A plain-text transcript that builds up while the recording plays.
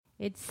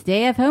It's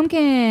Day of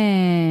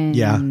Homekins.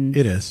 Yeah,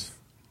 it is.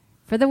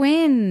 For the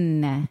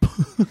win.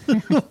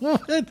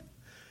 What?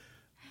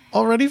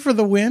 Already for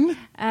the win?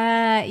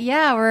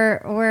 Yeah,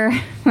 we're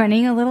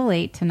running a little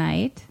late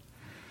tonight.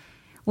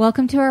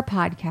 Welcome to our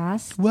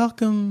podcast.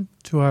 Welcome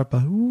to our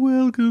pod.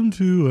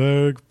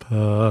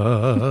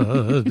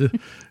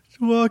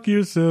 Walk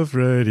yourself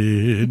right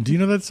in. Do you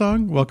know that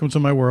song? Welcome to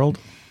my world.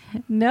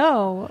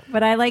 No,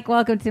 but I like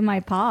Welcome to my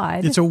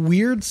pod. It's a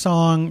weird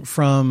song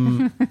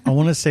from, I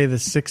want to say the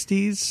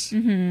 60s.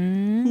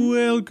 Mm-hmm.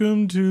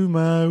 Welcome to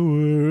my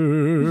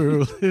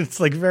world. It's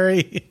like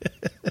very,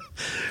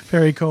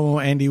 very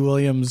cool. Andy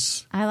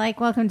Williams. I like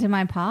Welcome to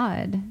my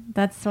pod.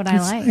 That's what It's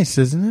I like. nice,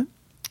 isn't it?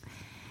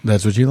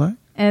 That's what you like?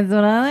 That's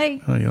what I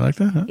like. Oh, you like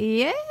that, huh?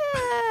 Yeah.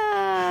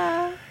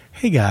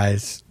 Hey,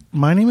 guys.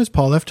 My name is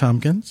Paul F.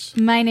 Tompkins.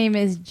 My name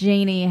is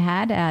Janie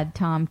Haddad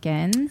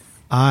Tompkins.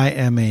 I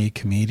am a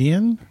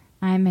comedian.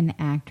 I'm an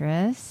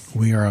actress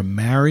We are a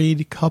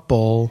married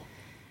couple.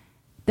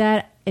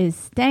 that is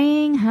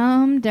staying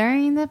home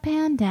during the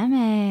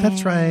pandemic.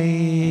 That's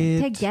right.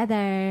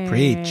 Together.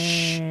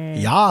 Preach.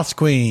 Yas,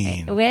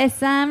 queen. With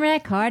some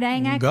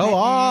recording equipment. Go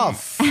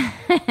off.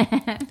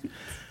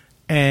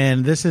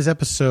 And this is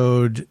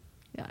episode...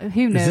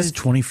 Who knows? Is this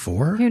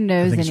 24? Who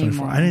knows I think it's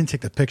 24. anymore? I didn't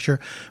take the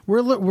picture. We're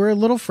a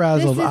little This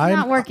frazzled. is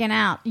not working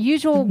out.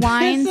 Usual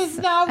Wines. This is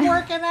not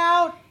working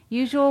out.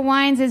 Usual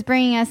Wines is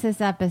bringing us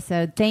this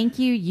episode. Thank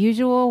you,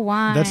 Usual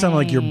Wines. That sounded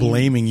like you're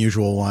blaming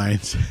Usual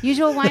Wines.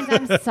 Usual Wines,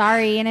 I'm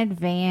sorry in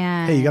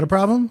advance. Hey, you got a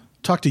problem?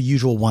 Talk to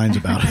Usual Wines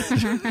about it.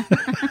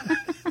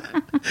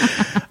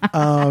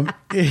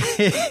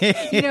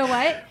 You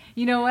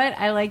know what?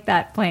 I like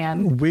that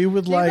plan. We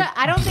would like...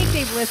 I don't think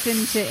they've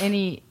listened to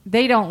any...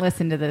 They don't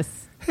listen to this.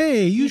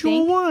 Hey,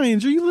 Usual think?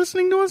 Wines, are you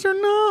listening to us or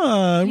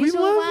not?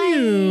 Usual we love Wines,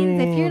 you.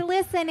 if you're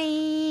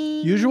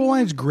listening. Usual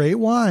Wines, great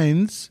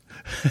wines.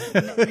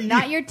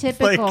 Not your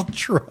typical. Like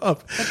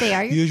Trump. But they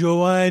are your... Usual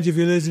Wines, if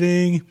you're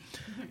listening.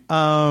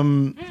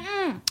 That's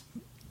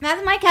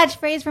my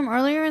catchphrase from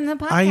earlier in the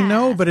podcast. I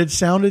know, but it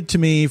sounded to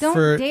me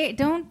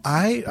Don't.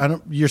 I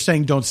don't. You're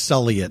saying don't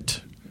sully it.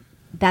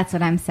 That's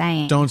what I'm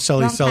saying. Don't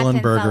Sully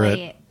Sullenberger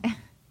it.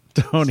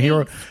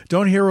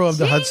 Don't hero of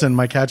the Hudson.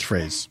 My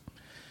catchphrase.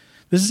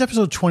 This is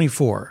episode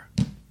 24.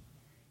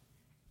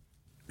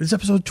 This is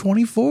episode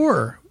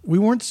 24.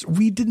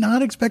 We did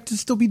not expect to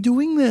still be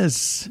doing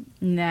this.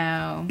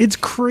 No. It's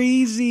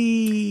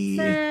crazy.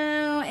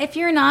 So, if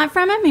you're not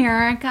from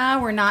America,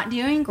 we're not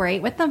doing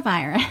great with the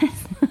virus.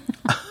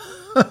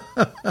 So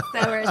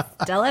we're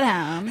still at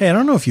home. Hey, I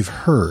don't know if you've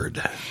heard.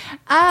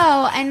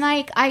 Oh, and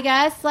I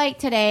guess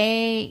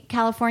today,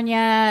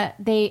 California,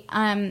 they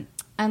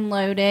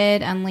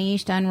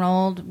unleashed,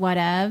 unrolled,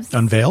 whatevs.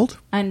 Unveiled?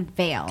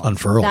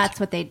 Unfurled.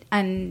 That's what they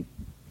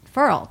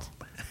unfurled.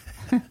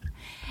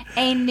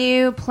 A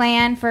new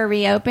plan for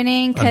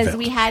reopening because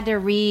we had to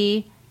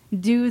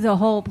redo the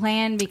whole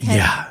plan because...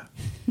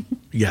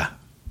 Yeah.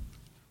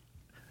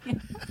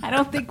 I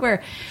don't think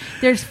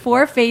there's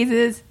 4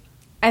 phases.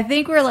 I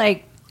think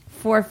we're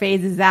 4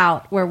 phases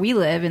out where we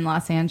live in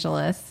Los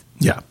Angeles.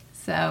 Yeah.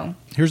 So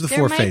here's the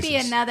 4 phases. There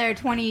might be another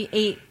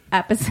 28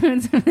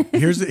 episodes of this.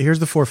 Here's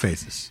the 4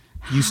 phases.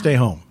 You stay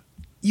home.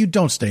 You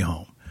don't stay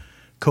home.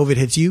 COVID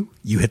hits you.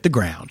 You hit the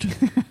ground.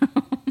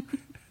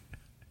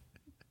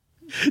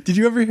 Did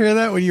you ever hear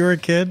that when you were a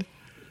kid?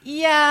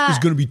 Yeah. There's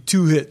going to be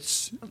 2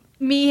 hits.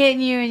 Me hitting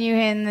you and you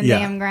hitting the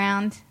damn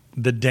ground.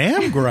 The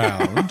damn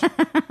ground?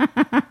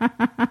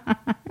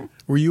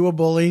 Were you a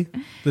bully?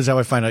 This is how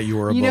I find out you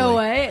were a bully. You know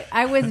what?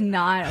 I was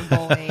not a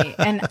bully.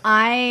 And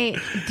I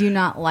do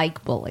not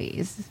like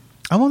bullies.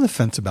 I'm on the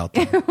fence about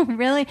that.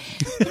 Really?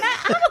 I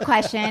have a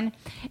question.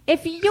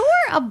 If you're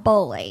a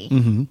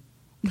bully,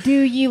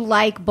 do you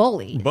like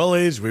bullies?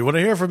 Bullies, we want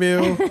to hear from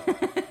you.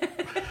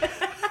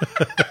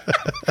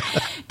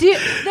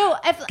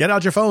 Get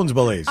out your phones,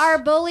 bullies. Are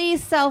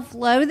bullies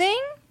self-loathing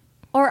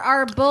or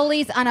are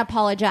bullies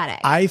unapologetic?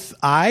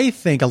 I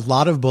think a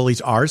lot of bullies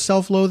are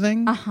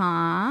self-loathing.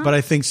 Uh-huh. But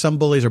I think some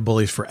bullies are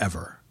bullies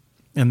forever.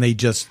 And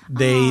it is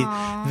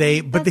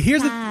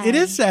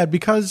sad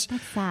because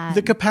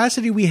the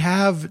capacity we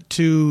have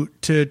to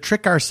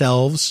trick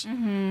ourselves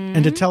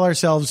and to tell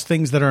ourselves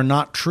things that are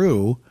not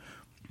true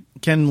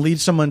can lead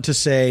someone to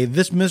say,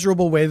 this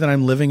miserable way that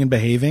I'm living and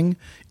behaving,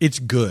 it's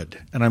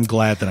good. And I'm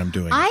glad that I'm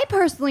doing it. I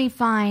personally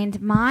find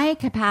my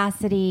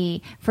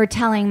capacity for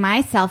telling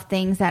myself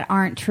things that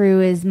aren't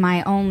true is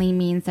my only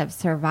means of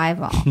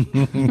survival.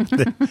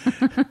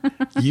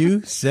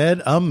 You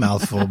said a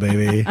mouthful,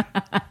 baby.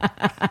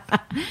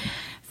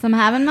 So I'm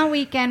having my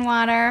weekend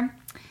water.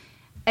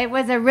 It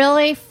was a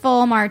really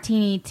full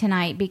martini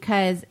tonight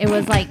because it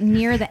was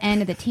near the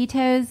end of the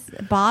Tito's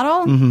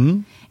bottle. Mm-hmm.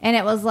 And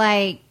it was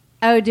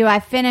oh, do I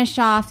finish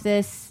off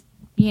this,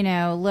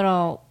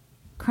 little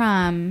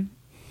crumb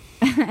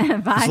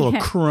vodka? This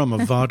little crumb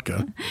of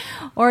vodka.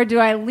 Or do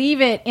I leave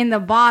it in the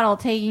bottle,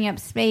 taking up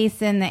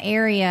space in the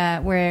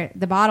area where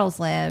the bottles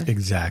live?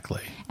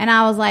 Exactly. And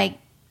I was I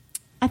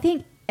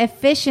think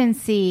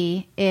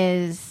efficiency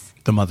is...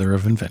 the mother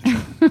of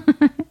invention.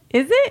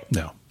 Is it?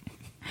 No.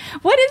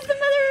 What is the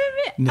mother of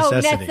it?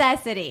 Necessity. Oh,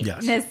 necessity.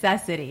 Yes.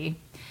 Necessity.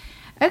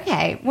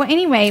 Okay. Well,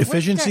 anyway.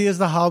 Efficiency is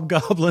the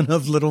hobgoblin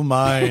of little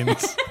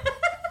minds.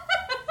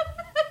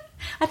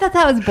 I thought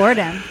that was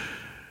boredom.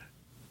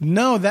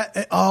 No,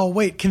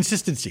 wait,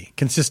 consistency.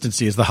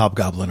 Consistency is the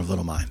hobgoblin of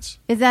little minds.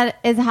 Is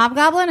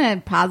hobgoblin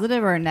a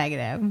positive or a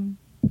negative?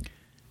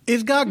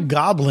 It's got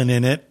goblin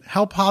in it.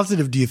 How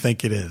positive do you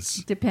think it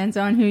is? Depends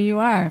on who you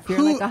are. If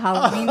you're like a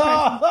Halloween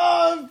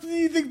person.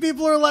 You think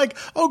people are like,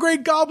 oh,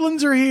 great,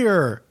 goblins are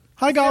here.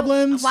 Hi,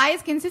 goblins. Why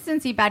is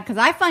consistency bad? Because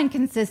I find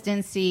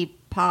consistency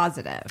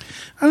positive.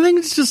 I think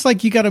it's just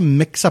like you got to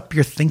mix up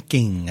your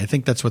thinking. I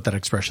think that's what that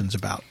expression's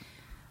about.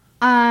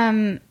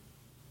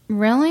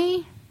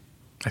 Really?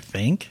 I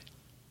think.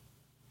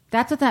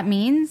 That's what that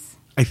means?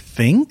 I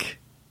think.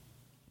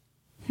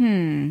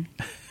 No.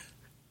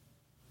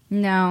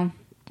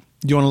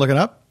 Do you want to look it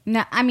up?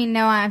 No, I mean,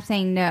 no, I'm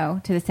saying no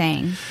to the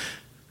saying.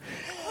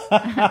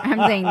 I'm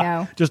saying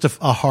no. Just a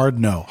hard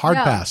no. Hard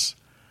No. pass.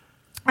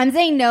 I'm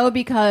saying no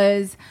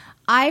because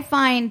I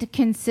find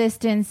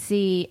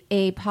consistency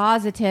a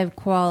positive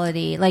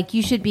quality. Like,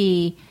 you should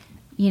be,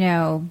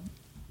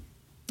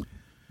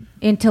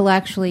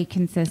 intellectually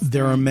consistent.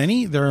 There are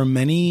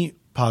many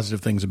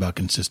positive things about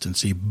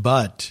consistency,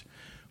 but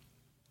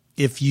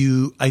I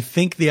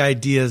think the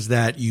idea is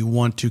that you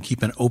want to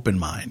keep an open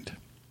mind.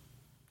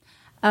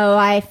 Oh,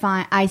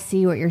 I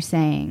see what you're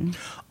saying.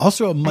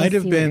 Also, it might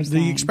have see what been you're the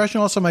saying.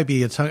 expression. Also, might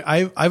be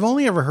I've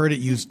only ever heard it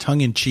used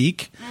tongue in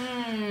cheek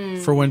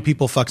for when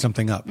people fuck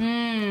something up,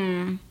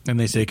 and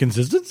they say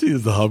consistency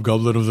is the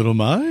hobgoblin of little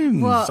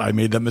minds. Well- I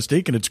made that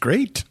mistake, and it's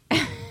great.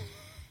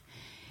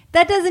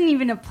 That doesn't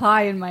even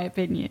apply, in my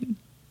opinion.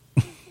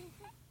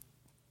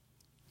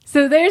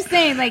 So they're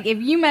saying, like,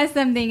 if you mess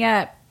something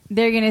up,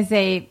 they're going to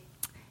say,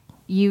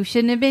 you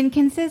shouldn't have been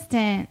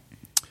consistent.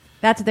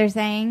 That's what they're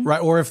saying?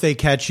 Right, or if they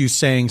catch you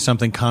saying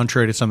something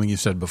contrary to something you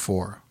said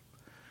before.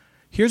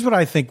 Here's what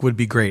I think would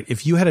be great.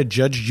 If you had a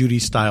Judge Judy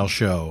style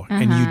show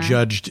and you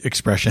judged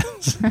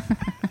expressions.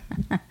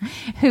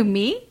 Who,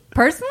 me?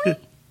 Personally?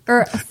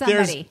 Or somebody?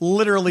 There's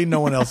literally no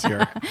one else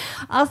here.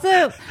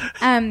 Also,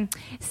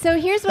 so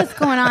here's what's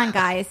going on,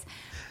 guys.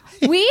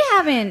 We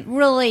haven't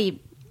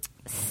really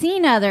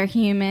seen other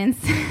humans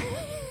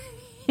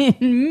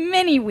in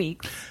many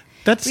weeks.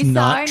 That's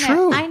not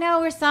true. I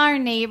know, we saw our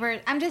neighbors.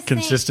 I'm just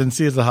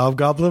Consistency is the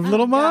hobgoblin of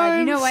little saying. God, minds.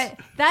 you know what?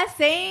 That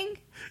saying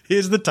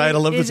Here's the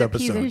title of is this a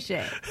episode. piece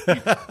of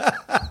shit.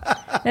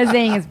 That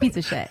saying is piece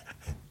of shit.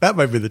 That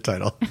might be the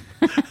title.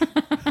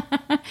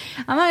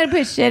 I'm not going to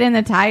put shit in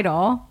the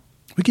title.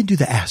 We can do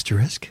the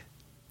asterisk.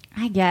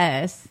 I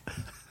guess.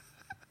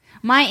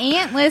 My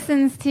aunt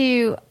listens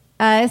to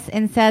us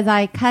and says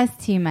I cuss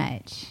too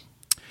much.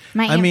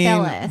 My Aunt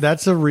Phyllis.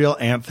 That's a real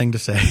aunt thing to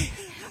say.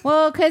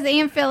 Well, because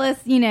Aunt Phyllis,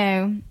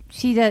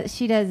 she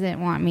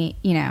doesn't want me,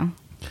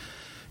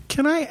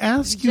 Can I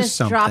ask you just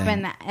something?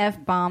 dropping the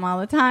F-bomb all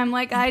the time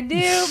like I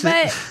do,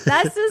 but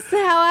that's just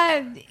how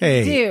I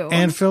Hey, do.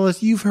 Aunt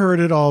Phyllis, you've heard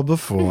it all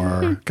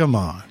before. Come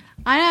on.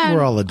 I know.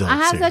 We're all adults I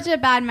have here. such a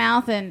bad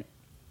mouth, and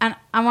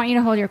I want you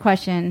to hold your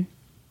question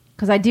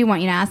because I do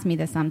want you to ask me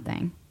this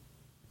something.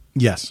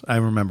 Yes, I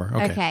remember.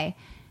 Okay.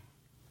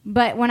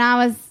 But when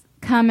I was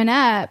coming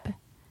up,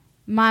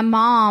 my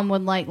mom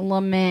would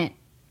lament,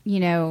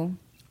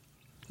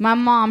 my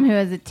mom who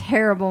has a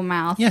terrible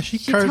mouth. Yeah, she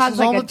talks curses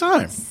like all a the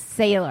time.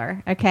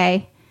 sailor,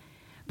 okay?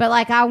 But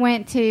I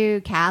went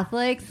to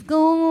Catholic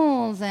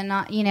schools and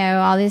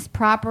all this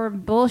proper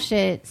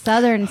bullshit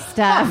Southern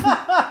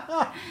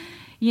stuff.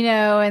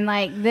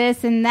 And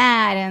this and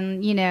that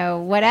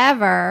and,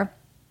 whatever.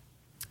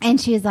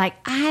 And she's like,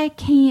 I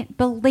can't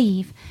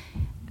believe,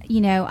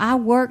 I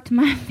worked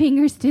my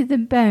fingers to the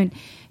bone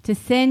to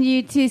send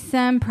you to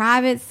some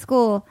private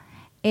school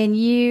and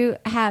you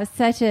have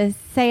such a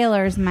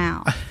sailor's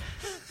mouth.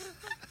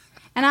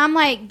 And I'm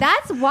like,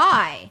 that's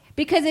why.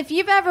 Because if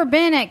you've ever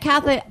been at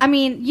Catholic,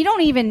 you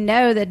don't even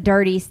know the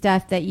dirty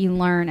stuff that you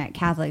learn at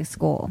Catholic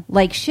school.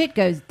 Shit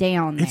goes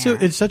down there.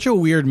 It's such a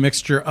weird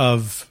mixture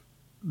of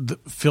the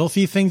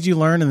filthy things you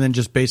learn and then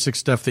just basic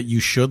stuff that you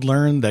should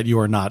learn that you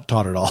are not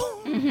taught at all.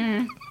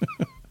 Mm-hmm.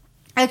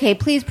 Okay,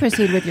 please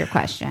proceed with your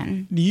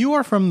question. You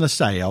are from the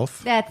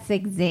South. That's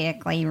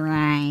exactly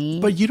right.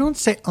 But you don't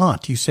say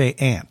aunt, you say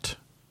aunt.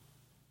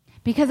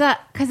 Because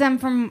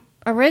I'm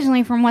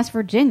originally from West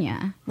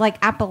Virginia,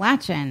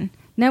 Appalachian.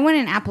 No one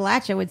in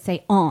Appalachia would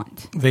say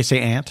aunt. They say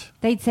aunt?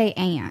 They'd say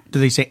aunt. Do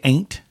they say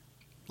ain't?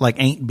 Like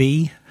ain't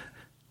be?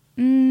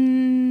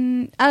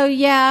 Oh,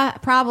 yeah.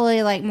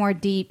 Probably more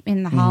deep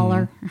in the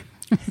holler.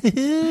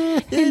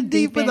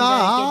 Deep in the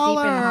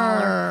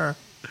holler.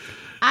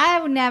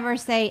 I would never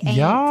say ain't.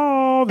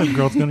 Y'all, the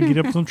girl's going to get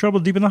up in some trouble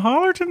deep in the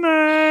holler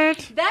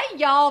tonight. That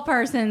y'all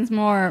person's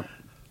more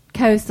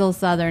coastal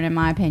Southern, in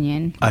my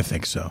opinion. I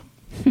think so.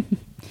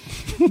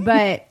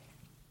 But,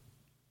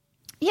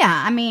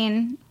 yeah,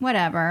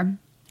 whatever.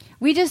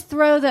 We just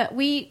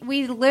we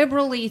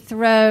liberally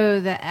throw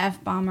the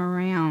F-bomb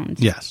around.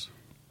 Yes,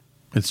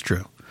 it's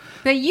true.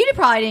 But you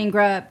probably didn't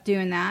grow up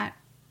doing that.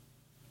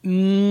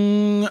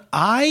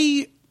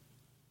 I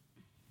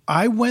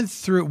I went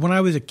through when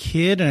I was a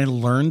kid and I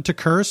learned to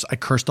curse. I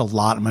cursed a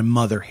lot, and my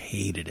mother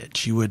hated it.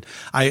 She would.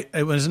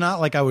 It was not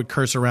like I would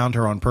curse around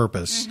her on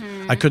purpose.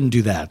 I couldn't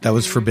do that. That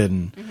was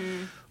forbidden.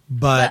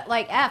 But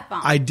like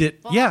F-bomb. I did.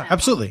 Yeah,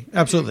 absolutely,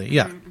 absolutely.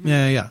 Yeah,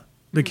 yeah.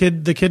 The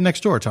kid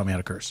next door taught me how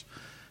to curse.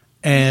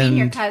 And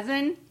your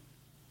cousin?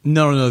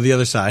 No, the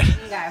other side.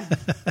 Okay.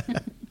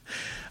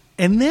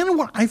 And then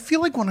I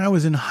feel like when I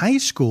was in high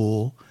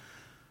school,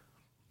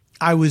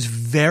 I was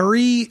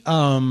very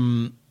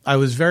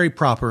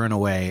proper in a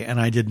way,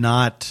 and I did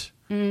not.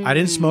 I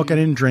didn't smoke, I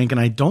didn't drink, and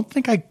I don't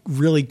think I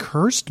really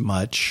cursed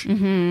much.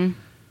 Mm-hmm.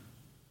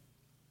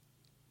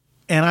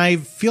 And I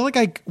feel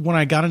like when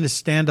I got into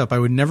stand up, I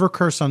would never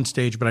curse on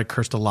stage, but I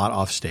cursed a lot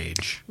off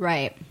stage.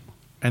 Right.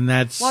 And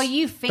that's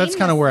that's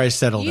kind of where I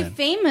settled in. You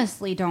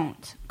famously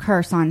don't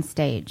curse on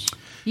stage.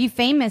 You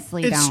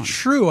famously don't. It's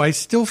true. I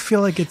still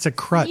feel like it's a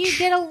crutch. You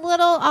get a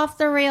little off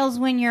the rails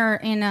when you're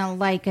in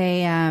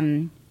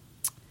a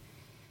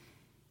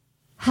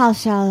how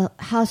shall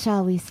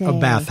we say, a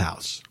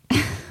bathhouse.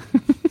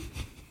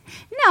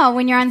 No,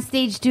 when you're on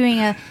stage doing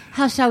a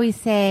how shall we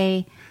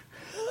say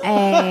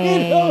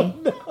a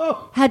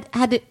how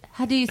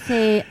do you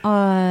say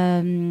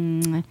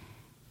a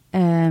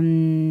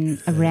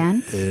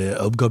rant?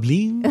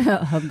 Hobgoblin?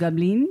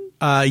 Hobgoblin?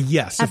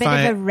 Yes. A bit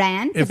of a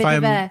rant? A bit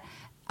of a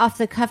off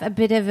the cuff, a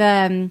bit of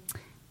a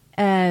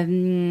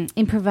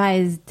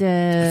improvised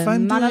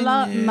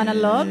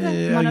monologue?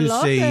 You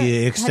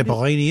say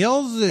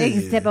extemporaneous.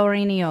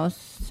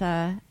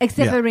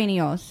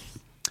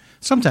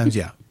 Sometimes,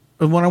 yeah.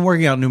 But when I'm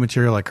working out new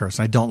material, I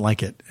curse. I don't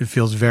like it. It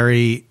feels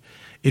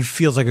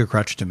like a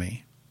crutch to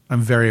me.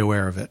 I'm very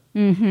aware of it.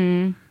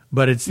 Mm-hmm.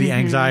 But it's the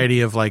anxiety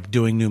of like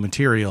doing new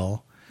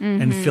material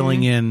and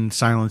filling in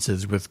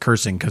silences with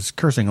cursing, because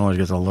cursing always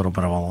gets a little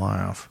bit of a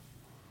laugh.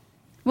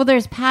 Well,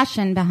 there's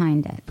passion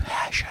behind it.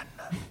 Passion.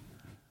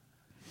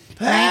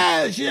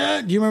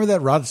 Do you remember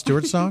that Rod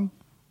Stewart song?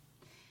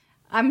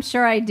 I'm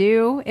sure I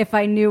do. If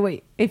I knew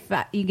if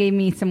you gave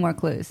me some more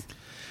clues.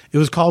 It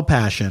was called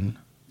Passion.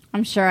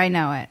 I'm sure I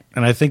know it.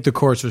 And I think the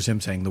chorus was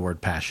him saying the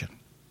word passion.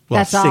 Well,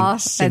 that's all.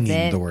 Singing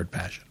that's it. The word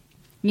passion.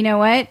 You know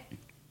what?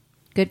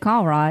 Good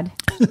call, Rod.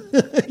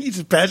 He's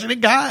a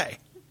passionate guy.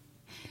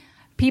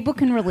 People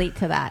can relate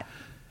to that.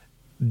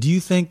 Do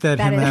you think that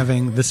him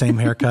having the same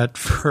haircut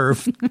for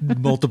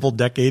multiple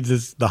decades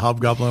is the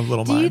Hobgoblin of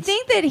Little Minds? Do you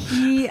think that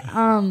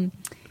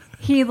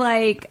he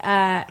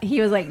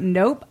was like,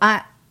 nope,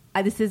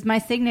 this is my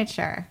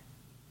signature.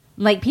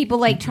 Like people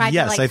tried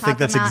to I think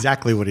that's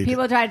exactly what he did.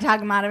 People tried to talk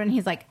him out of it, and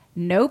he's like,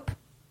 nope,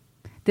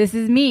 this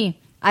is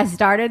me. I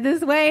started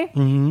this way.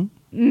 Mm-hmm.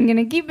 I'm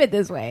gonna keep it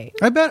this way.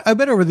 I bet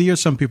over the years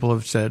some people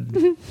have said,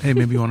 hey,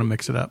 maybe you want to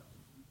mix it up.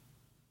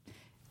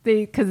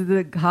 Because of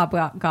the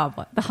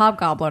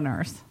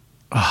hobgobliners.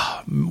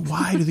 Oh,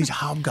 why do these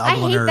hobgobliners?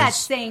 I hate that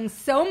saying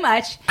so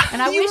much,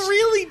 and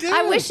really do.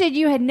 I wish that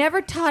you had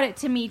never taught it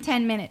to me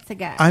 10 minutes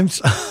ago.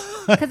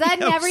 Because I'd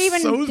never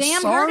even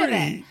heard of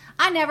it.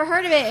 I never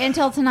heard of it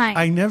until tonight.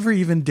 I never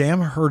even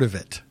heard of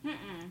it.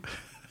 Mm-mm.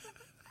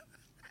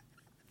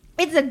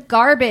 It's a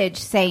garbage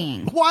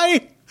saying.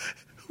 Why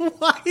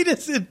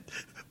does it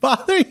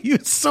bother you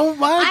so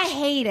much? I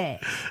hate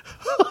it.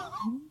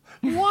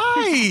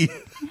 Why?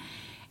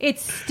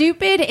 It's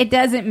stupid. It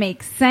doesn't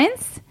make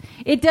sense.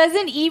 It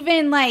doesn't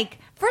even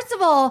first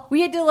of all,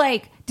 we had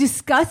to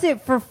discuss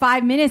it for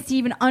 5 minutes to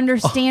even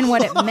understand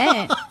what it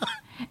meant.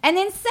 And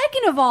then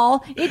second of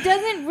all, it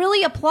doesn't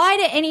really apply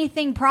to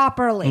anything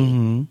properly.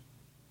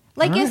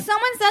 Mm-hmm. If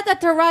someone said that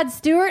to Rod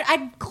Stewart,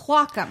 I'd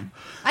clock him.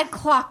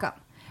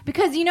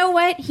 Because you know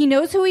what? He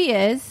knows who he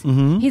is.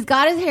 Mm-hmm. He's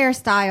got his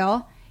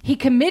hairstyle. He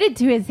committed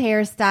to his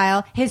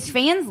hairstyle. His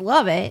fans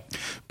love it.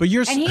 But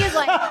you're... And he is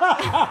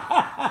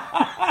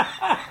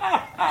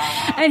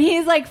and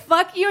he's like,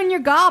 fuck you and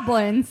your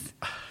goblins.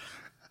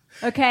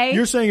 Okay?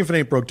 You're saying if it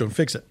ain't broke, don't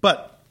fix it.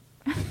 But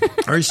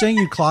are you saying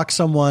you'd clock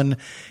someone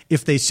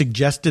if they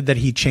suggested that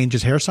he change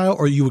his hairstyle?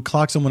 Or you would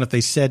clock someone if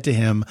they said to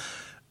him,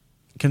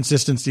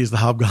 consistency is the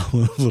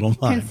Hobgoblin of Little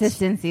Minds?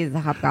 Consistency is the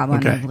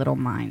Hobgoblin of Little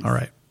Minds. All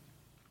right.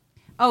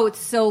 Oh, it's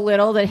so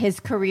little that his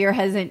career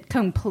hasn't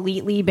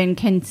completely been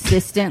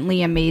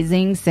consistently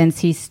amazing since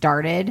he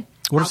started.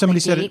 What if somebody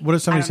said it? What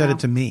if somebody said it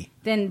to me?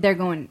 Then they're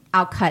going,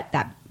 I'll cut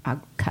that.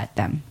 I'll cut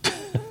them.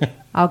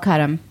 I'll cut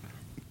them.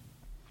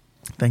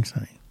 Thanks,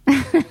 honey.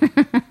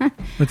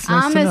 That's nice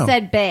I almost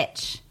said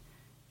bitch,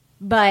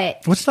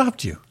 but what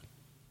stopped you?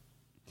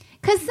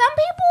 Because some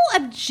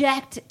people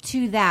object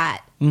to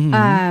that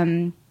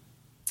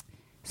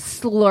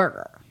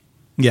slur.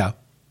 Yeah.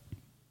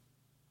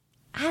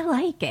 I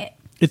like it.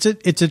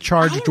 It's a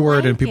charged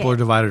word, and people are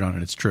divided on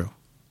it. It's true.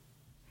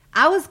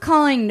 I was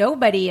calling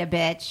nobody a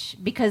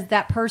bitch because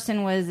that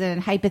person was a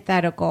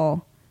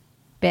hypothetical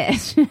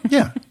bitch.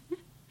 Yeah.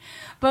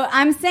 But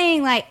I'm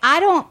saying, I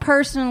don't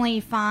personally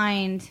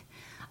find...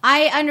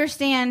 I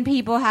understand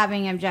people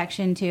having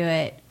objection to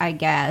it, I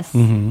guess.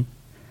 Mm-hmm.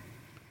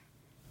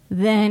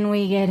 Then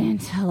we get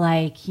into,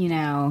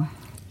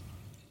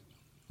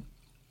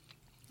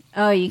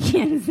 oh, you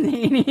can't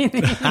say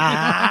anything.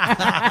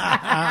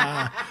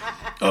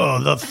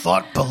 Oh, the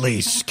thought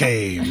police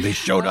came. They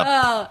showed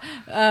up.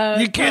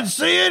 You can't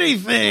see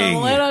anything.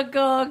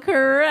 Political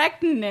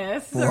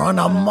correctness. Run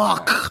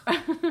amok.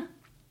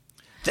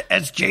 The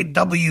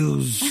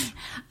SJWs.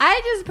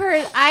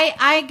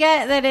 I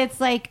get that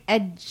it's like a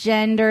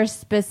gender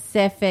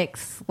specific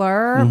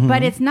slur,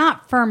 but it's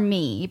not for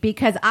me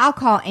because I'll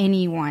call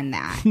anyone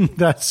that.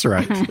 That's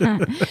right.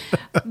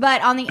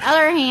 But on the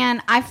other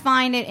hand, I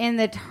find it in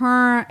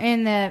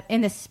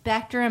the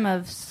spectrum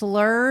of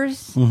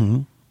slurs,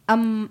 kind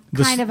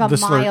of a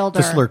milder.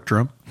 The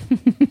slurktrum.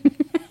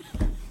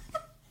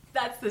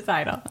 That's the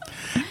title.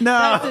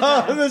 No,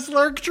 the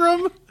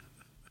slurktrum.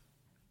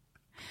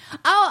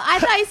 Oh, I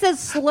thought you said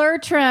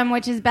slurtrum,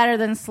 which is better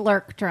than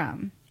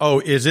slurktrum. Oh,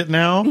 is it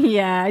now?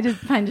 Yeah, I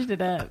just punched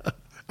it up.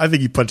 I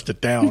think you punched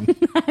it down.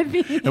 And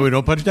we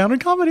don't punch down in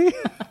comedy.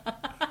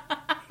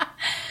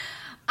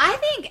 I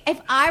think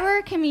if I were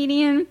a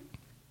comedian...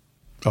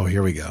 Oh,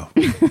 here we go.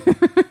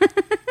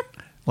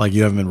 Like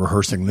you haven't been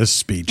rehearsing this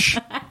speech.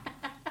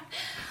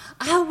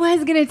 I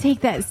was going to take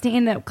that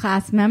stand-up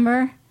class,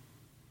 remember?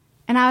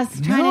 And I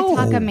was trying to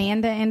talk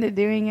Amanda into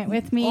doing it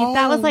with me. Oh,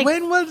 that was like...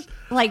 When was...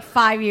 Like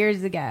 5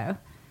 years ago.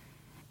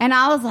 And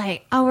I was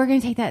like, oh, we're going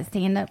to take that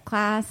stand-up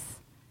class.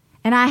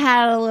 And I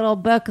had a little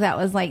book that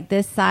was like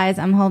this size.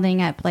 I'm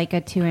holding up like a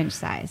 2-inch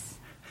size.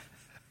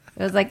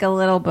 It was like a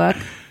little book.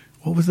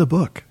 What was the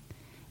book?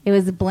 It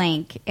was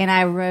blank. And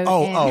I wrote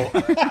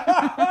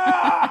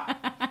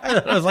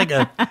It was like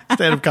a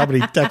stand-up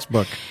comedy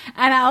textbook.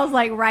 And I was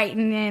like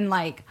writing in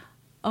like,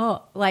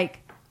 oh, like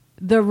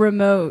the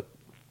remote.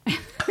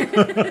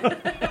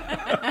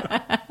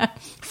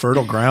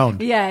 Fertile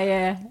ground.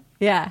 Yeah.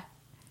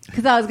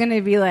 Because I was going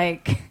to be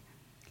like,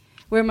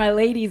 where my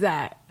ladies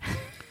at?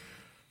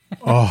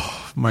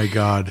 Oh, my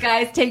God.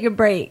 Guys, take a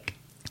break.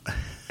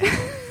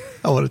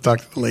 I want to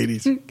talk to the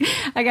ladies.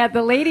 I got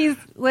the ladies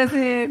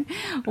listening.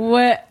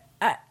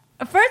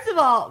 First of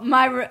all,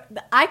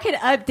 I could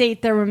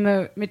update the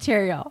remote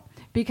material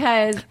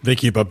because... They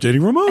keep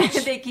updating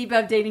remotes. They keep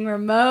updating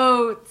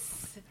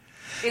remotes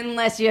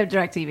unless you have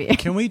DirecTV.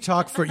 Can we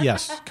talk for a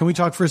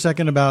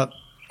second about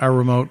our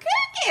remote?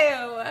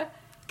 Cuckoo.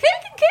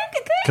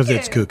 Because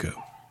it's cuckoo.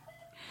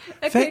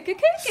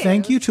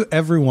 Thank you to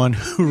everyone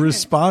who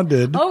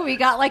responded. Oh, we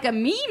got like a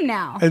meme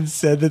now. And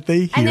said that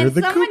they hear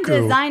the cuckoo. And then someone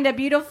designed a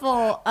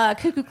beautiful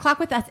cuckoo clock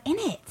with us in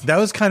it. That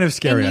was kind of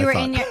scary,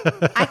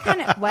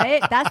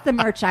 what? That's the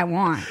merch I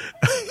want.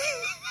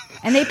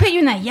 And they put you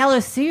in that yellow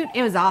suit.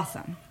 It was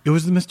awesome. It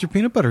was the Mr.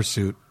 Peanut Butter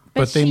suit.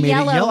 But they made it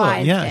yellow.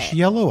 Yeah, she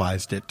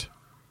yellowized it.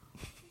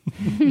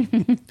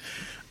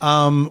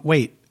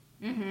 Wait.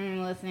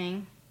 I'm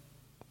listening.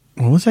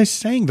 What was I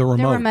saying? The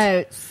remote. The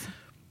remotes.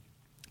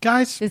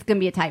 Guys. This is going to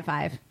be a type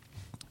 5.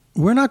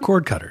 We're not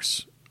cord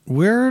cutters.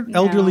 We're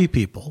elderly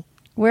people.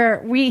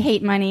 We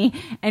hate money,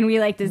 and we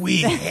like to... We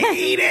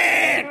hate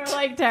it! We're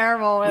like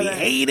terrible with it. We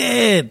hate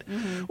it!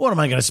 Mm-hmm. What, am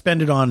I going to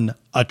spend it on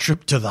a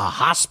trip to the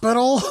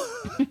hospital?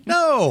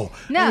 No.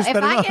 No, if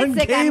I get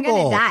sick, I'm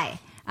going to die.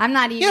 I'm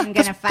not even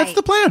going to fight. That's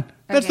the plan.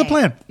 That's the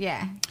plan.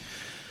 Yeah.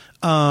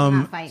 I'm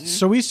not fighting.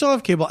 So we still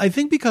have cable. I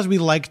think because we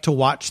like to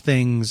watch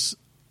things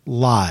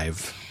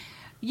live.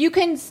 You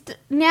can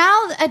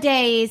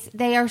nowadays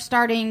they are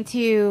starting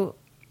to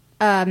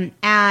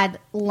add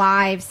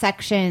live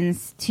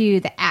sections to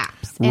the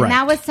apps, and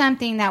that was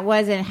something that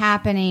wasn't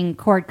happening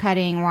cord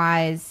cutting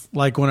wise.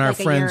 Like when our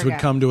friends would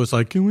come to us,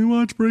 like, "Can we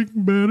watch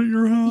Breaking Bad at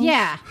your house?"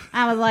 Yeah,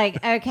 I was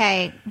like,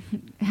 "Okay,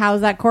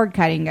 how's that cord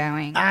cutting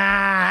going?"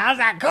 How's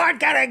that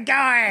cord cutting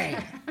going?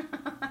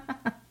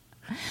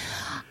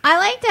 I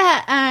like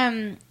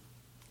to.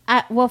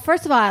 Well,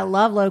 first of all, I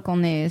love local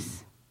news.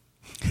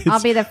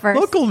 I'll be the first.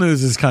 Local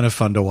news is kind of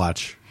fun to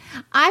watch.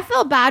 I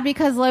feel bad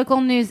because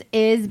local news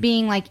is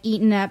being like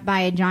eaten up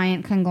by a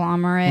giant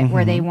conglomerate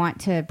where they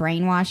want to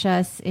brainwash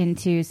us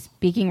into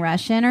speaking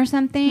Russian or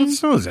something. Well,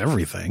 so is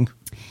everything.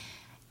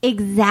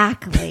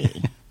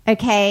 Exactly.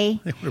 Okay.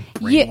 They were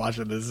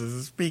brainwashing us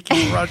as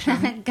speaking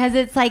Russian because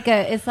it's like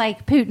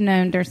Putin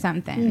owned or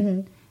something.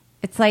 Mm-hmm.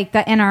 It's like the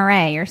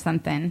NRA or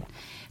something.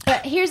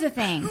 But here's the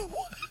thing.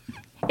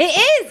 It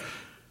is.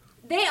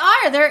 They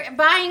are. They're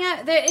buying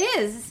up. There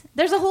is.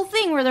 There's a whole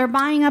thing where they're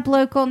buying up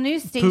local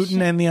news stations.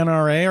 Putin and the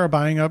NRA are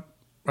buying up.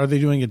 Are they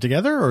doing it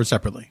together or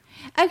separately?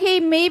 Okay,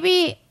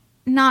 maybe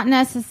not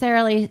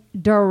necessarily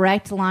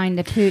direct line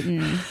to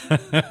Putin,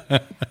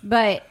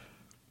 but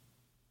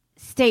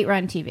state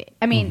run TV.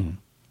 I mean,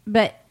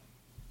 but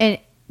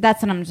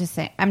that's what I'm just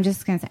saying. I'm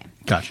just going to say.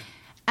 Gotcha.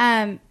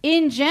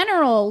 In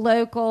general,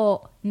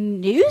 local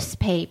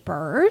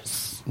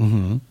newspapers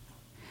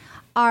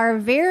are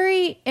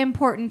very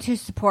important to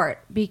support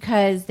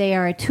because they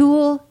are a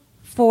tool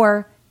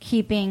for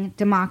keeping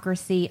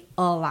democracy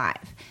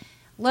alive.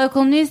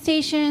 Local news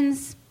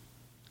stations,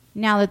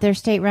 now that they're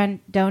state-run,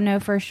 don't know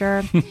for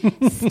sure,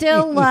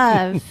 still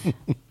love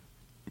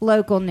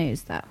local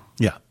news, though.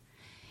 Yeah.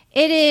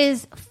 It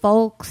is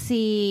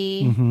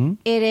folksy.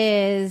 It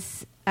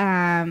is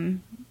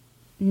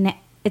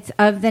it's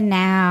of the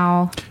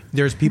now.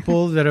 There's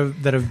people that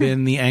have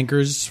been the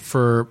anchors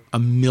for a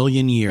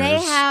million years. They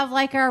have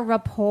like a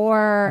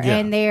rapport,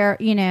 and they're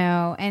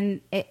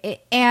and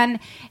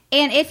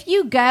if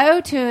you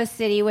go to a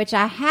city, which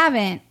I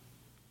haven't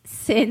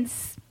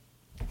since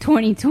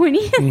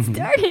 2020 has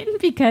started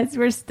because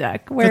we're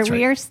stuck where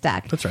we are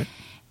stuck. That's right.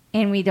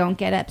 And we don't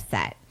get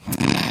upset.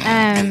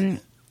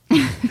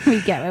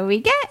 We get what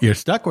we get. You're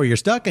stuck where you're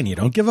stuck, and you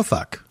don't give a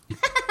fuck.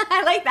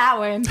 I like that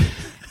one.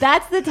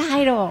 That's the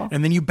title.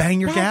 And then you bang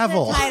your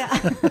gavel.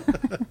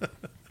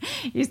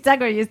 You're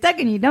stuck where you're stuck,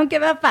 and you don't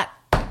give a fuck.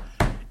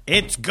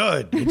 It's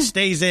good. It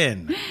stays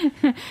in.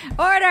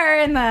 Order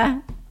in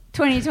the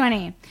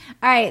 2020. All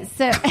right,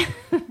 so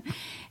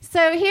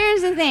so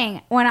here's the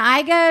thing. When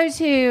I go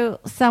to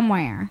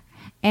somewhere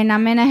and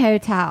I'm in a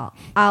hotel,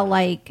 I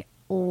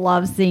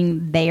love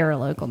seeing their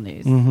local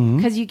news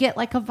because you get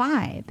like a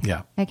vibe.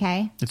 Yeah.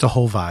 Okay. It's a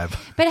whole vibe.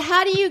 But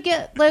how do you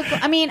get local?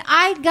 I mean,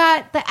 I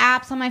got the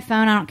apps on my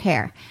phone. I don't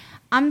care.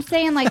 I'm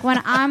saying like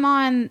when I'm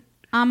on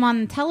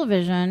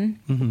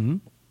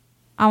television,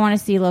 I want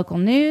to see local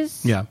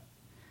news. Yeah.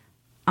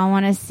 I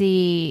want to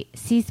see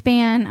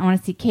C-SPAN. I want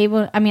to see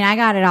cable. I mean, I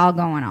got it all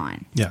going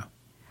on. Yeah.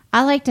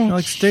 I like to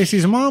like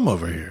Stacy's mom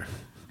over here.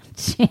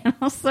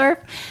 Channel surf.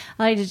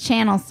 I like to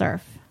channel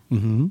surf.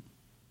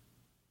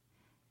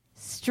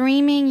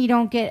 Streaming, you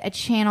don't get a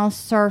channel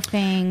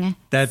surfing.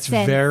 That's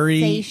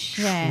very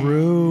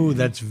true.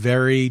 That's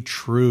very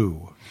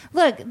true.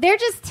 Look, they're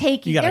just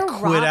taking. You got to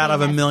quit out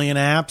of a million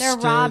apps. They're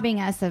robbing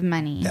us of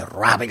money. They're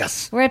robbing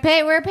us. We're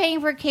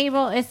paying for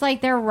cable. It's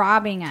like they're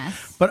robbing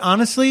us. But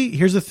honestly,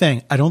 here's the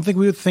thing. I don't think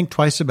we would think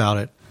twice about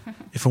it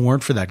if it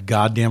weren't for that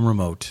goddamn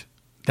remote.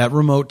 That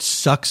remote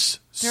sucks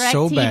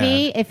so bad.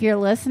 DirecTV, if you're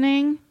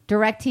listening,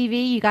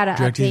 DirecTV, you got to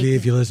update. DirecTV,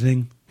 if you're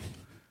listening,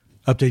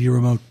 update your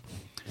remote.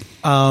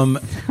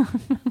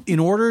 In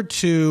order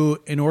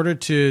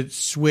to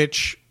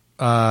switch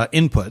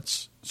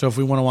inputs, so if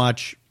we want to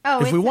watch,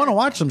 want to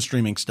watch some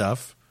streaming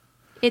stuff,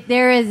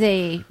 there is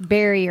a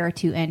barrier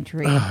to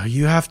entry.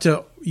 You have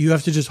to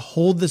just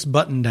hold this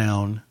button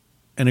down,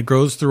 and it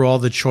goes through all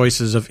the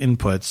choices of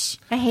inputs.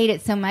 I hate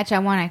it so much. I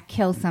want to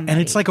kill somebody.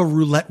 And it's like a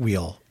roulette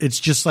wheel. It's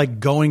just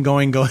like going.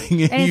 And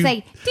it's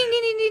like ding,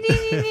 ding, ding, ding,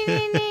 ding, ding,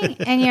 ding, ding.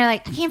 And you're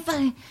like, I can't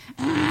fucking.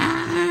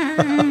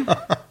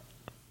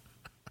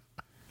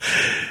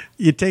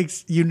 It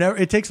takes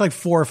like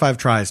 4 or 5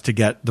 tries to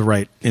get the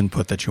right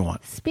input that you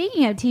want.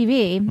 Speaking of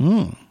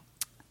TV,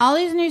 all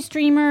these new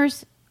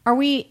streamers, are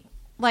we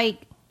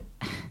like,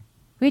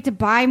 we have to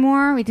buy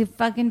more? We have to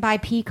fucking buy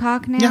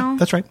Peacock now? Yeah,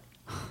 that's right.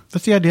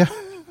 That's the idea.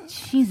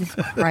 Jesus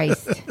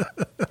Christ.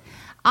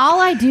 All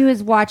I do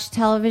is watch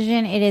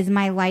television. It is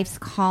my life's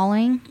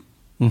calling.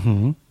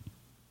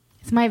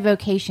 It's my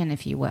vocation,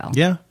 if you will.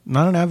 Yeah,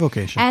 not an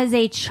avocation. As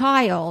a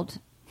child,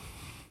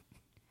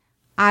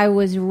 I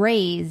was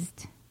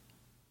raised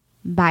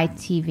by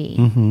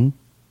TV.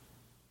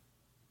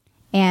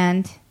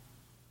 And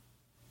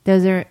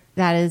that's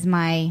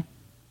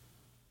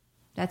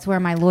where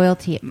my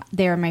loyalty,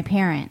 they're my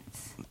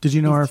parents. Did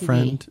you know our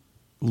friend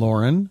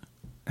Lauren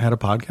had a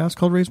podcast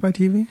called Raised by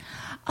TV?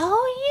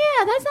 Oh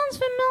yeah, that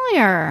sounds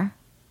familiar.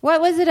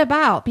 What was it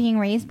about, being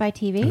raised by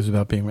TV? It was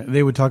about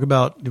they would talk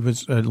about, it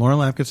was Lauren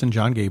Lapkus and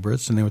John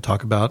Gabris, and they would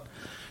talk about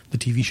the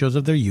TV shows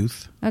of their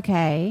youth.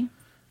 Okay.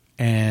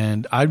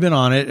 And I'd been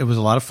on it. It was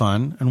a lot of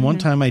fun. And one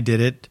time I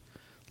did it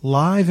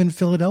live in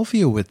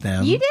Philadelphia with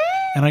them. You did?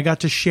 And I got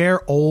to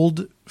share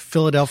old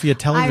Philadelphia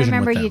television with them. I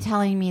remember you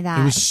telling me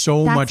that. It was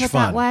so much fun. That's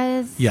what that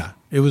was? Yeah.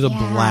 It was a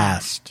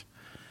blast.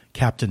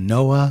 Captain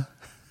Noah.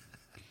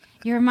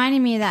 You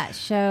reminded me of that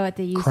show at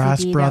the UCB.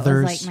 Crass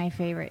Brothers. That was like my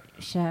favorite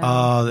show.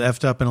 The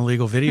Effed Up and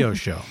Illegal Video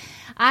show.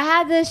 I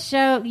had this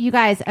show. You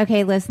guys,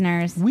 okay,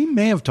 listeners. We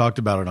may have talked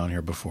about it on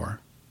here before.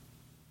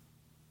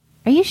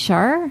 Are you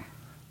sure?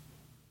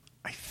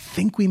 I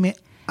think we may.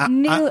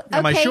 Am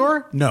I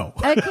sure? No.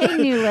 Okay,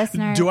 new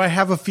listeners. Do I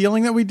have a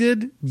feeling that we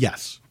did?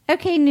 Yes.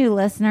 Okay, new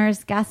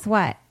listeners, guess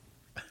what?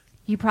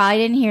 You probably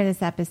didn't hear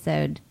this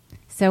episode,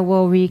 so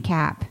we'll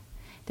recap.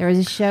 There was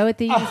a show at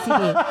the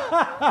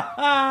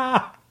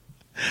UCB.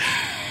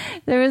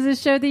 There was a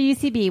show at the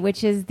UCB,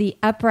 which is the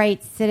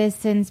Upright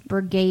Citizens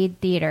Brigade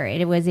Theater.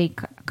 It was a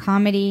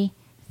comedy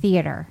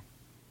theater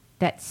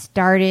that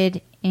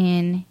started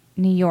in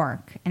New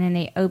York, and then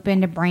they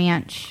opened a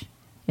branch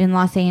in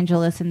Los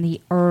Angeles in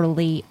the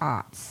early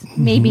aughts.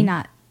 Maybe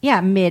not.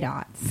 Yeah,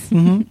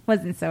 mid-aughts.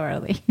 Wasn't so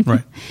early.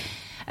 Right.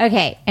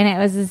 Okay, and it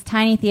was this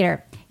tiny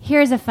theater.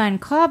 Here's a fun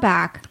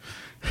callback.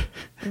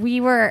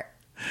 We were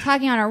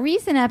talking on a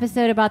recent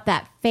episode about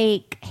that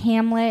fake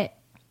Hamlet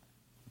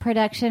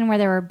production where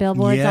there were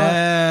billboards all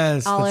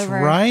that's over.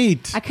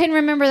 Right. I couldn't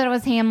remember that it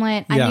was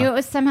Hamlet. Yeah. I knew it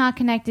was somehow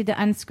connected to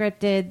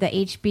Unscripted, the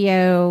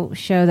HBO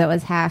show that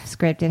was half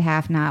scripted,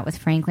 half not, with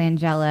Frank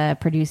Langella,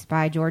 produced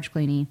by George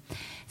Clooney.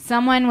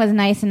 Someone was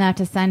nice enough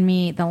to send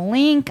me the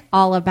link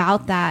all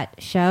about that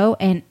show,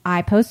 and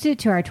I posted it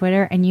to our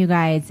Twitter, and you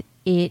guys,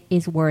 it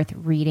is worth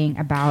reading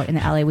about in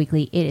the LA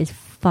Weekly. It is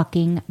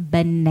fucking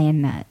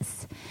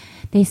bananas.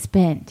 They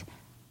spent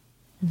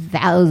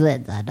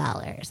thousands of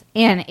dollars.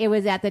 And it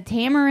was at the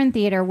Tamarind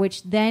Theater,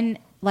 which then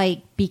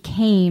like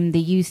became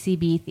the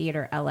UCB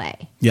Theater LA.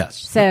 Yes.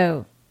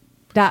 So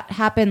that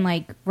happened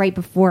like right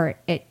before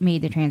it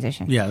made the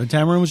transition. Yeah, the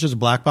Tamarind was just a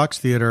black box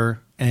theater,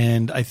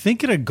 and I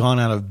think it had gone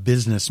out of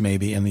business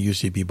maybe, and the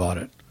UCB bought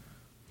it.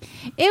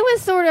 It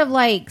was sort of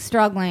like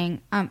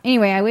struggling.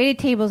 Anyway, I waited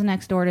tables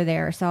next door to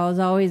there, so I was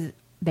always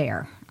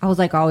there. I was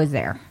like always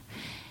there.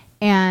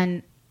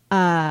 And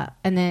then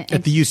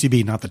at the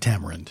UCB, not the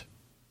Tamarind.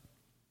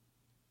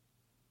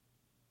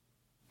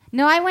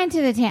 No, I went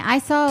to the I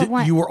saw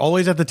one. You were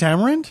always at the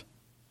Tamarind?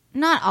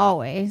 Not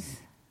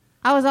always.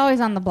 I was always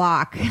on the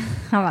block.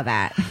 How about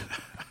that?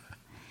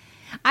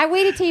 I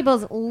waited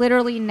tables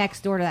literally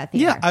next door to that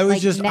theater. Yeah, I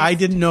was I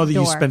didn't know that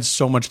you door. spent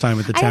so much time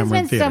at the I didn't Tamarind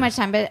spend Theater. so much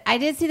time, but I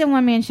did see the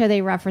one-man show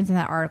they referenced in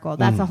that article.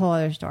 That's a whole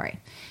other story.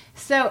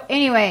 So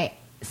anyway,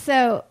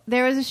 there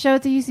was a show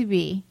at the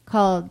UCB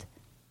called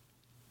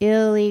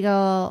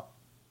Illegal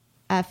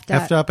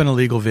Effed Up and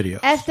Illegal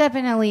Videos. Effed Up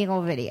and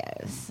Illegal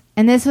Videos.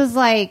 And this was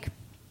like,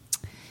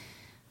 I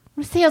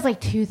want to say it was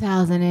like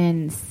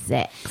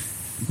 2006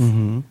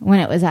 when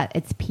it was at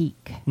its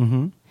peak.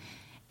 Mm-hmm.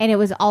 And it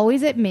was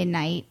always at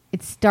midnight.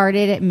 It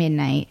started at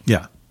midnight.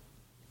 Yeah.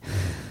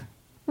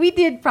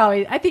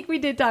 I think we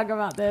did talk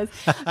about this.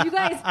 You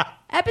guys,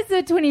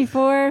 episode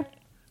 24,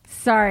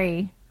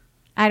 sorry.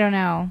 I don't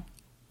know.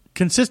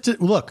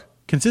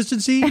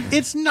 Consistency,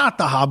 it's not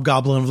the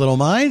Hobgoblin of Little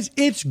Minds.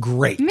 It's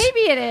great. Maybe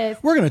it is.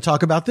 We're going to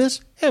talk about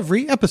this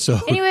every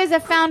episode. Anyway,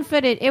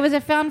 it was a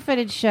found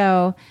footage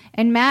show,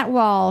 and Matt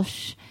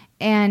Walsh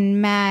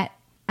and Matt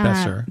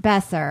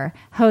Besser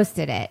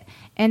hosted it.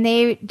 And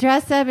they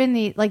dressed up in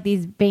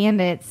these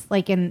bandits,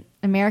 like in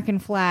American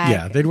flag.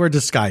 Yeah, they'd wear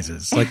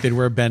disguises. Like they'd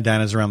wear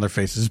bandanas around their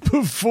faces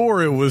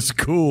before it was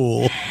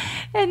cool.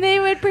 And they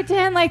would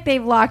pretend like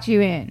they've locked you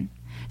in.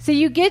 So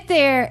you get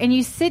there and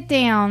you sit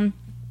down,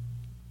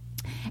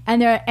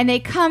 and they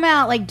come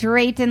out like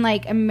draped in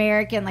like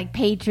American like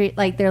patriot,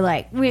 like they're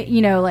like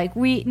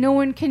no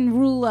one can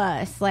rule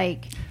us.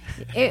 Like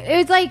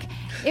it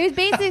was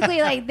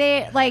basically like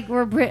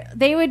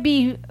they would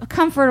be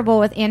comfortable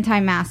with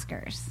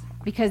anti-maskers.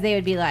 Because they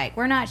would be like,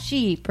 we're not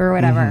sheep or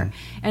whatever.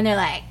 Mm-hmm. And they're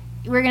like,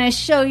 we're going to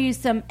show you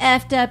some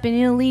effed up and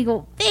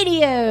illegal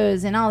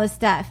videos and all this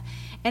stuff.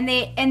 And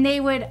they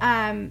would,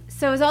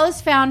 so it was all this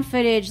found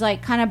footage,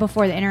 like kind of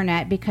before the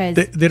internet because.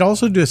 They'd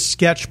also do a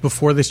sketch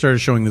before they started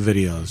showing the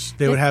videos.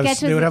 They would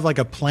have like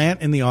a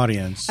plant in the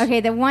audience. Okay,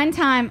 the one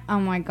time,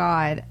 oh my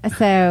God.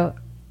 So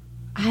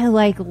I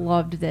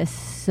loved this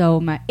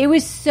so much. It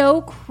was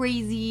so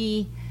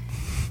crazy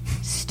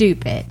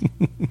stupid.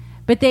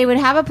 But they would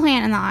have a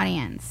plant in the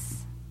audience.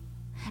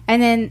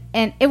 And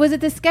it was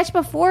at the sketch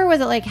before, or was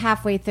it like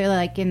halfway through,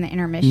 like in the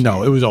intermission?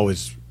 No, it was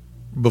always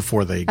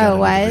before they got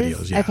into the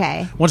videos. Yeah.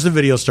 Okay. Once the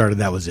video started,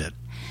 that was it.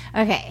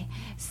 Okay.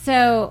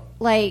 So,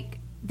 like,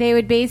 they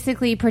would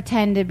basically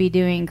pretend to be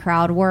doing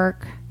crowd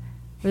work.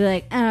 We're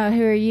like, oh,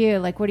 who are you?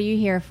 Like, what are you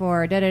here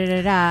for? Da da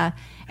da da.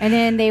 And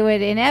then they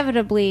would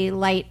inevitably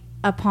light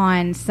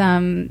upon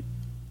some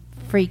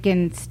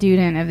freaking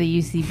student of the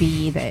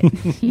UCB that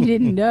you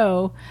didn't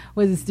know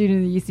was a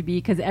student of the UCB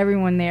because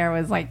everyone there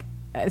was like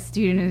a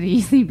student of the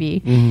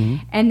UCB. Mm-hmm.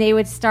 And they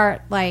would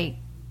start like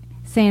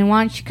saying,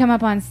 why don't you come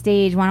up on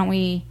stage? Why don't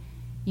we,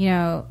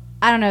 I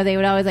don't know. They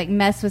would always like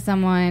mess with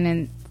someone.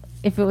 And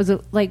if it was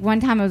like one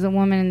time it was a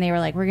woman and they were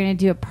like, we're going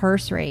to do a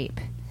purse rape.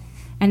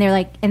 And they're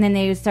like, and then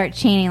they would start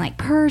chanting like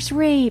purse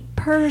rape,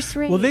 purse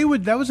rape. Well,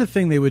 that was a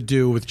thing they would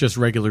do with just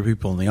regular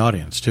people in the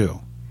audience too.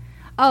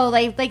 Oh,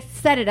 like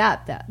set it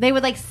up though. They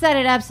would like set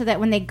it up so that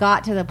when they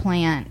got to the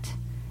plant,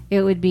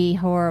 it would be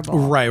horrible.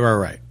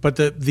 Right. But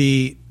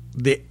the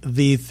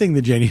thing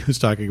that Janie was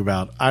talking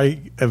about,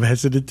 I am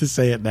hesitant to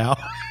say it now.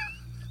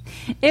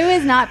 It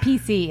was not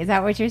PC. Is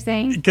that what you're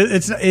saying?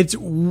 It's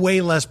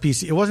way less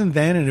PC. It wasn't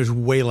then, and it's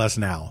way less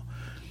now.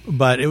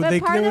 But they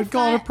would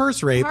call it a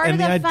purse rape. Part of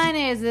the fun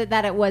is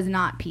that it was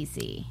not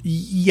PC.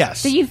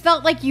 Yes. So you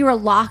felt like you were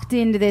locked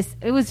into this.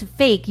 It was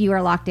fake. You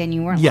were locked in.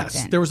 You weren't locked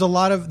in. Yes.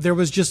 There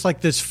was just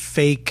like this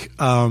fake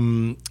underground,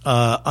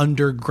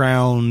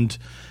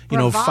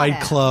 Bravado.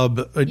 Fight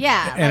Club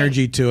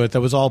energy to it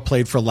that was all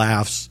played for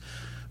laughs.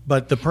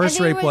 But the purse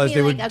rape was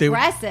they would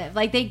aggressive.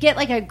 Like they get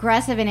like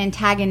aggressive and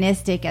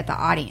antagonistic at the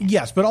audience.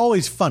 Yes, but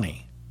always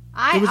funny.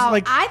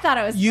 I thought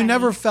it was you funny.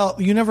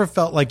 never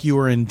felt like you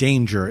were in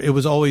danger. It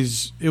was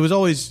always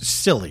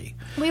silly.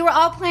 We were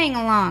all playing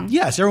along.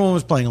 Yes, everyone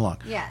was playing along.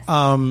 Yes.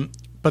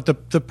 But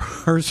the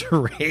purse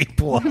rape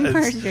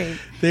was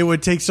they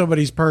would take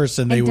somebody's purse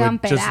and they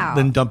would just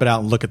then dump it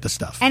out and look at the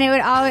stuff. And it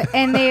would all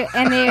and they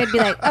would be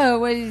like, oh,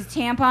 what is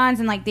tampons?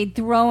 And like they'd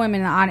throw them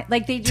in the audience.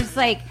 Like they just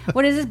like,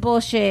 what is this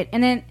bullshit?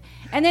 And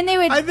then they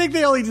would. I think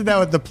they only did that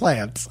with the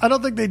plants. I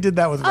don't think they did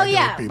that with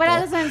regular people. But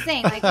that's what I'm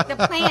saying. Like the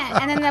plant,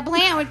 and then the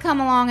plant would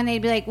come along, and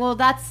they'd be like, "Well,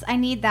 I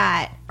need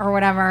that," or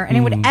whatever, and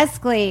it would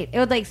escalate. It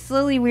would like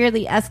slowly,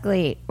 weirdly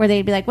escalate, where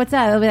they'd be like, "What's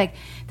that?" They'll be like,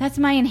 "That's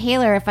my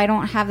inhaler. If I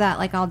don't have that,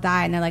 like I'll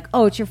die." And they're like,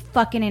 "Oh, it's your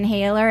fucking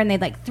inhaler," and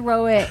they'd like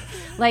throw it,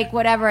 like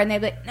whatever, and they'd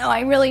be like, "No, I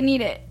really need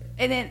it."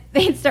 and then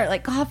they'd start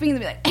like coughing and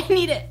they'd be like, I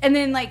need it. And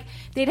then like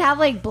they'd have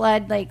like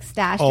blood like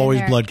stashed Always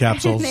in there. blood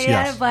capsules, They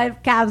yes. had a blood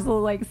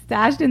capsule like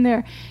stashed in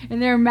their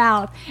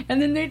mouth.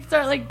 And then they'd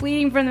start like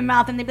bleeding from the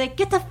mouth and they'd be like,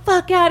 get the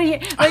fuck out of here.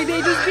 Like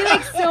they'd just be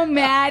like so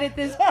mad at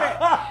this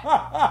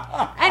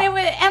and it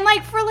would, and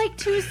like for like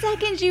 2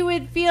 seconds it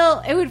would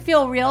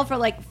feel real for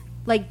like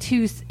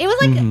two. It was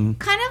like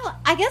kind of,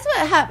 I guess,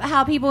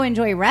 how people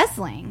enjoy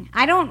wrestling.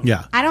 I don't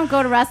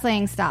go to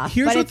wrestling stuff.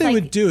 Here's but what it's they like,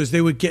 would do is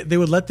they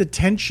would let the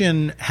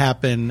tension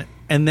happen,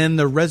 and then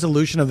the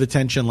resolution of the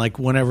tension, like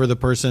whenever the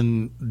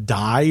person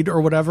died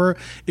or whatever,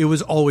 it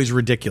was always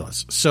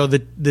ridiculous. So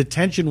the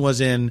tension was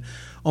in,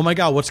 oh my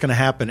God, what's going to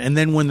happen? And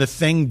then when the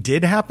thing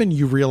did happen,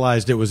 you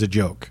realized it was a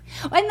joke.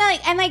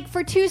 and like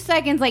for 2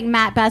 seconds, like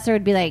Matt Besser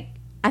would be like,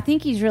 I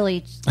think he's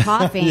really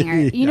coughing, or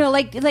you know,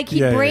 like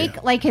he'd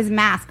break like his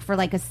mask for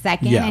like a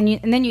second,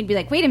 and then you'd be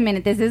like, wait a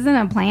minute, this isn't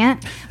a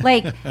plant,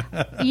 like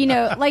you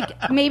know,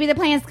 like maybe the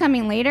plant's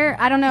coming later.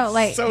 I don't know,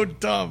 like so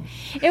dumb.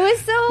 It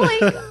was so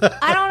like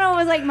I don't know, it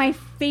was like my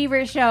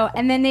favorite show,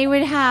 and then they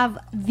would have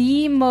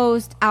the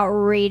most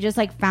outrageous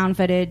like found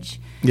footage,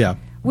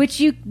 which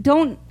you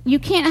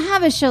can't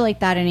have a show like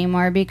that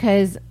anymore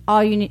because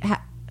all you need.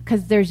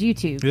 Because there's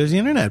YouTube. There's the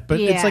internet. But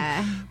it's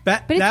like...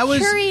 But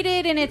it's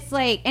curated, and it's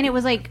like... And it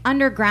was like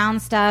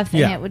underground stuff,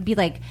 and it would be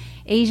like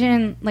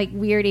Asian... Like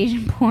weird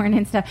Asian porn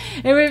and stuff.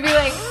 It would be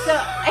like... So...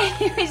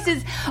 It was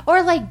just...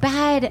 Or like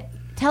bad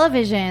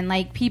television.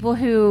 Like people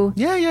who...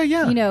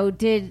 You know,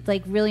 did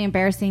like really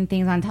embarrassing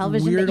things on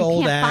television weird that you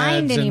old can't ads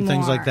find anymore. and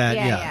things like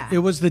that. It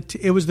was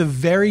the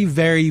very,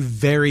 very,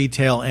 very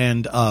tail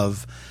end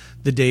of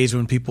the days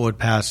when people would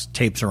pass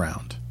tapes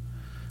around.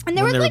 And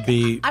there was like,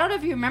 I don't know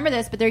if you remember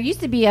this, but there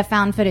used to be a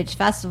found footage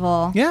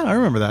festival. Yeah, I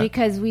remember that.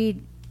 Because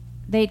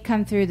they'd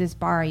come through this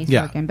bar I used to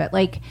work in. But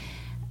like,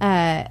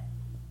 and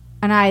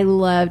I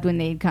loved when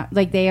they'd come,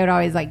 like they would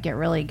always like get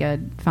really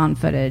good found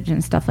footage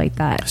and stuff like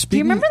that. Do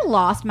you remember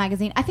Lost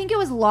Magazine? I think it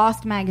was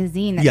Lost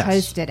Magazine that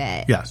posted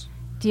it. Yes.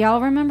 Do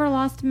y'all remember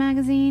Lost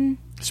Magazine?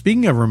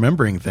 Speaking of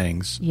remembering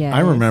things,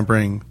 I'm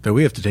remembering that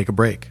we have to take a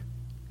break.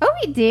 Oh,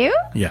 we do?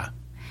 Yeah.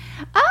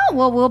 Oh,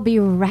 well, we'll be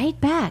right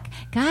back.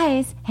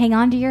 Guys, hang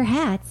on to your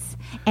hats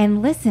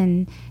and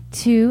listen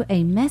to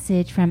a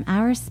message from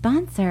our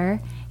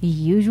sponsor,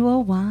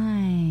 Usual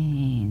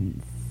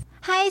Wines.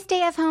 Hi,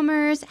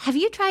 stay-at-homers. Have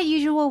you tried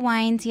Usual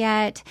Wines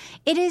yet?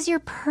 It is your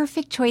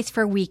perfect choice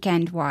for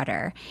weekend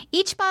water.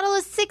 Each bottle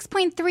is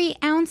 6.3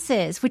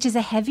 ounces, which is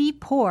a heavy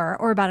pour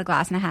or about a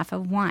glass and a half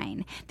of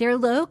wine. They're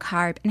low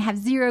carb and have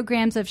 0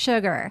 grams of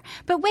sugar.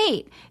 But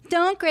wait,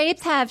 don't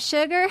grapes have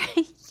sugar?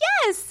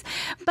 Yes!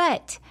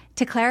 But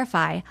to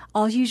clarify,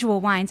 all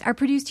Usual Wines are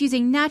produced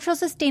using natural,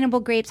 sustainable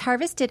grapes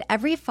harvested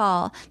every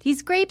fall.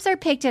 These grapes are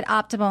picked at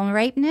optimal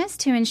ripeness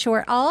to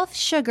ensure all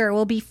sugar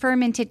will be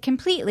fermented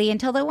completely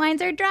until the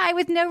wines are dry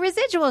with no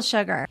residual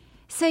sugar.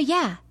 So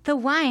yeah, the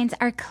wines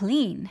are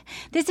clean.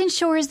 This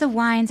ensures the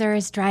wines are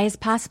as dry as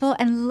possible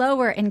and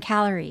lower in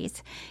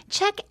calories.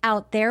 Check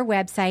out their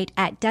website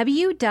at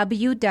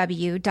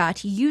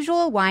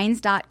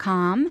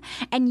www.usualwines.com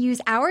and use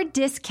our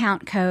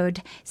discount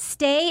code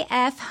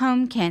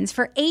STAYFHomekins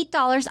for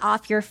 $8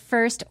 off your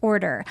first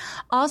order.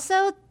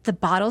 Also, the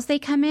bottles they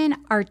come in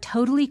are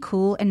totally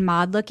cool and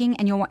mod looking,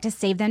 and you'll want to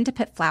save them to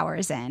put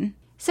flowers in.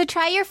 So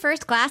try your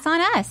first glass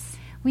on us.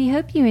 We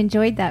hope you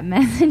enjoyed that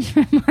message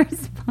from our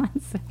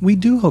sponsor. We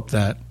do hope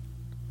that.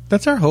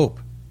 That's our hope.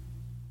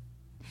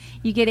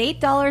 You get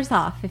 $8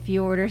 off if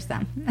you order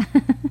some.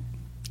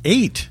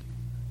 8?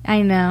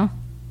 I know.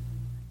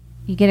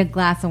 You get a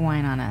glass of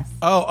wine on us.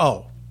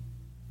 Oh,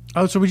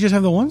 so we just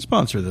have the one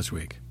sponsor this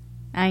week.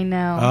 I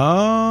know.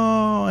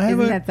 Oh, have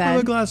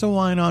a glass of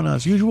wine on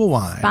us. Usual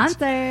Wines.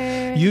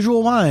 Sponsor.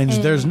 Usual Wines.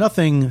 There's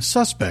nothing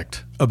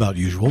suspect about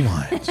Usual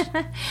Wines.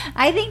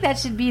 I think that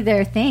should be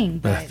their thing.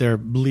 But they're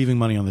leaving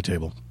money on the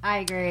table. I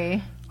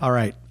agree. All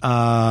right.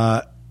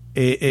 A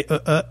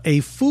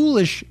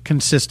foolish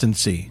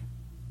consistency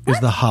is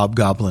the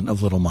hobgoblin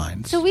of little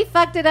minds. So we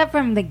fucked it up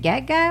from the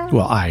get-go?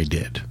 Well, I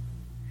did.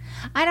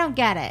 I don't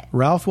get it.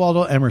 Ralph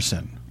Waldo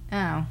Emerson.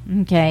 Oh,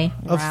 okay.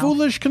 A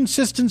foolish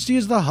consistency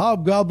is the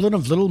hobgoblin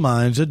of little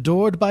minds,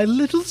 adored by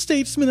little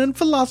statesmen and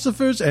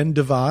philosophers and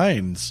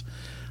divines.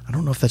 I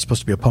don't know if that's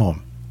supposed to be a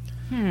poem.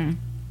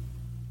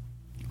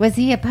 Was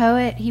he a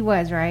poet? He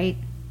was, right?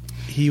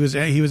 He was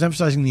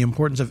emphasizing the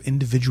importance of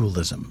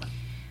individualism.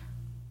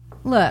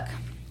 Look.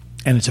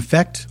 And its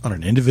effect on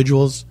an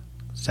individual's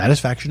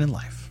satisfaction in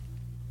life.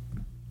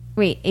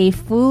 Wait, a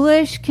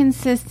foolish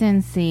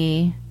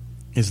consistency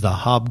is the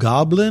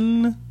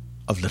hobgoblin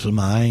of little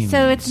minds.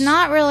 So it's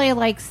not really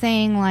like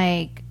saying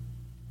like,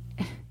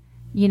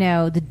 you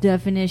know, the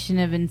definition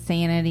of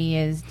insanity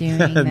is doing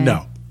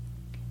no.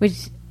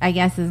 Which I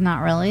guess is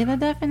not really the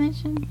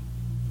definition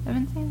of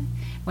insanity.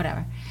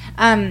 Whatever.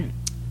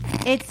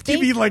 It's do you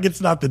mean like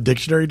it's not the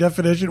dictionary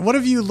definition? What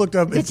if you looked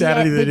up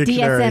insanity in the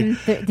dictionary?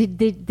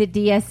 The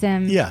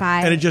DSM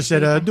 5. And it just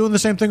said doing the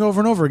same thing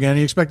over and over again,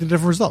 you expect a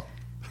different result.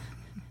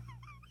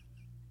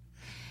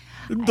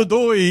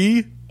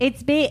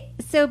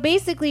 So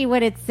basically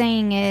what it's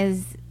saying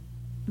is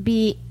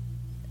be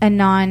a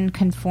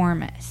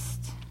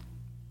nonconformist.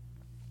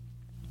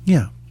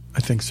 Yeah,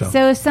 I think so.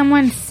 So if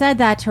someone said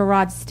that to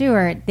Rod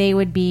Stewart, they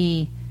would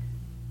be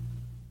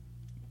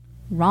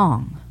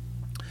wrong,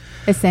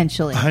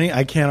 essentially. Honey,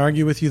 I can't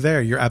argue with you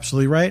there. You're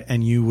absolutely right,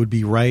 and you would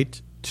be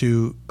right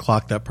to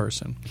clock that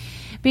person.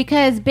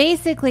 Because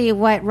basically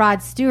what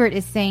Rod Stewart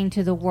is saying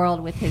to the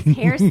world with his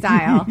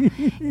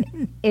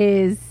hairstyle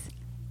is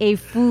a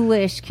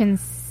foolish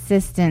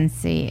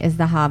consistency is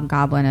the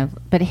hobgoblin of...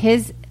 But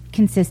his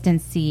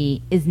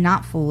consistency is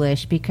not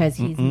foolish because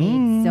he's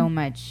made so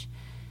much,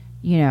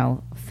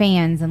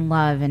 fans and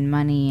love and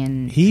money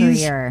and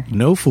career. He's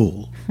no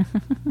fool.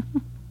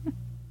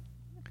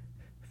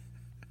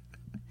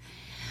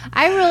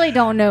 I really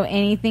don't know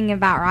anything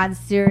about Rod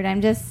Stewart.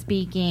 I'm just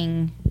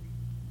speaking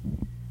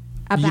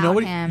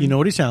about him. You know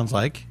what he sounds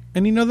like,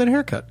 and you know that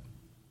haircut.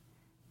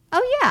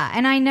 Oh yeah,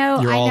 and I know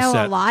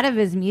set. a lot of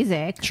his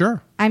music.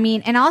 Sure. I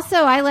mean, and also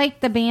I like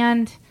the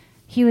band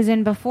he was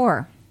in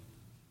before.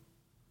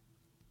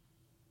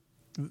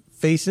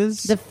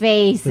 Faces. The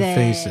Faces. The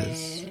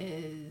Faces.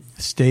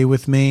 Stay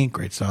With Me,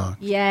 great song.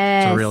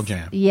 Yes, it's a real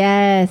jam.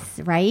 Yes,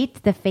 right.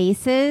 The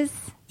Faces.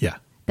 Yeah,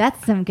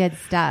 that's some good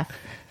stuff.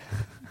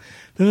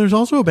 Then there's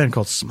also a band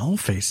called Small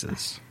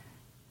Faces.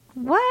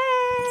 What?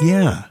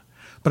 Yeah,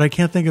 but I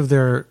can't think of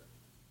their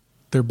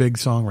big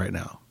song right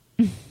now.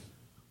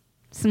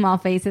 Small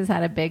Faces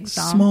had a big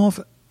song.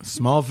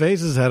 Small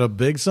Faces had a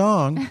big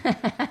song.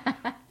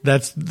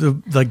 That's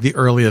the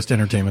earliest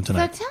Entertainment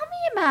Tonight. So tell me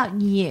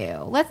about you.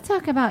 Let's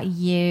talk about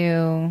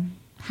you.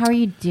 How are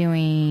you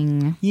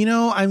doing?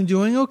 I'm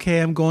doing okay.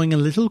 I'm going a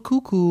little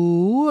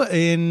cuckoo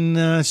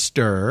in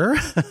stir.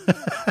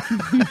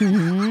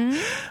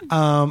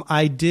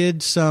 I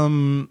did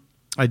some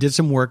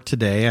work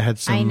today. I had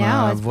some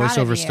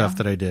voiceover stuff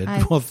that I did.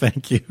 Well,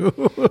 thank you. I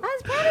was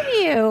proud of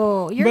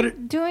you. You're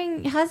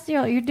doing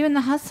hustle. You're doing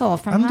the hustle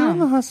from home. I'm doing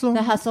the hustle.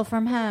 The hustle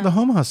from home. The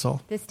home hustle.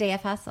 This day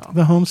of hustle.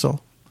 The home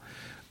hustle.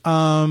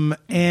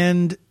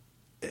 And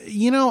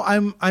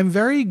I'm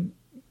very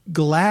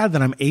glad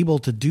that I'm able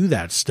to do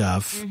that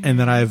stuff, and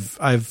that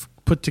I've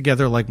put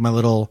together like my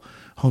little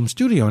home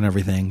studio and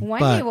everything.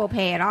 One day we'll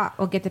pay it off.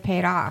 We'll get to pay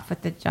it off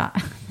with the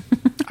job.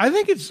 I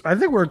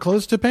think we're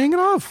close to paying it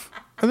off.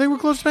 I think we're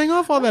close to paying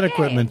off all that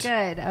equipment.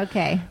 Good.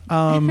 Okay.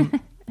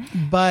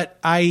 But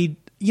I'm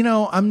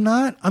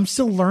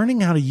still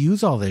learning how to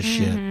use all this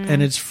shit,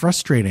 and it's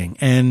frustrating.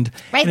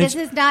 This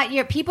is not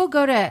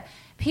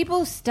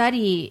people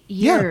study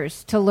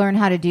years to learn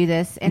how to do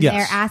this, and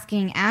they're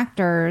asking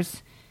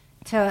actors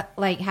to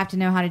have to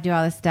know how to do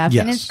all this stuff.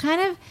 Yes. And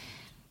it's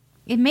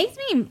it makes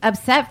me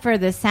upset for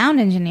the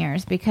sound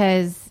engineers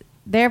because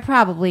they're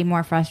probably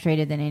more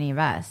frustrated than any of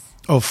us.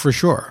 Oh, for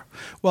sure.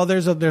 Well,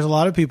 there's a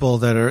lot of people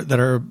that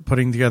are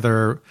putting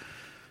together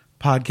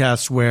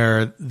podcasts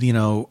where,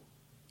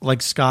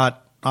 like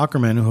Scott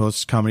Aukerman, who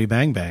hosts Comedy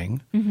Bang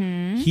Bang,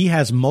 he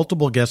has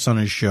multiple guests on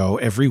his show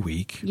every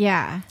week.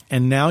 Yeah.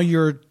 And now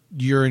you're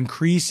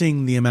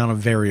increasing the amount of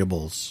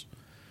variables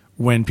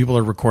when people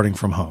are recording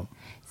from home.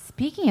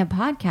 Speaking of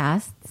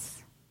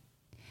podcasts,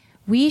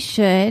 we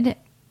should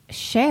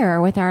share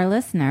with our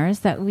listeners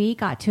that we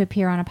got to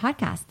appear on a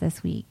podcast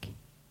this week.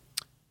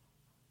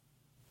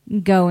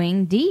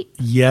 Going Deep.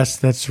 Yes,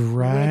 that's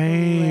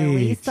right. With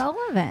Lily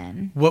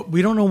Sullivan.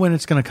 We don't know when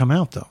it's going to come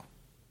out, though.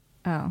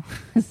 Oh,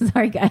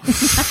 sorry,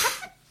 guys.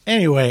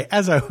 Anyway,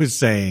 as I was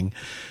saying,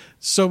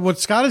 so what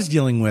Scott is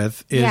dealing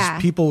with is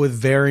people with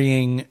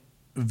varying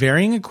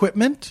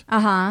equipment,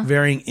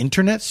 varying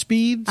internet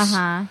speeds.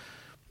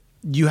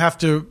 You have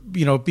to,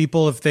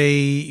 people,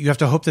 you have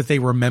to hope that they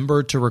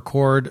remember to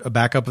record a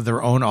backup of their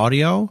own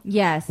audio.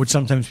 Yes. Which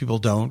sometimes people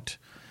don't.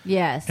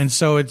 Yes. And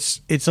so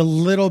it's a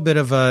little bit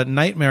of a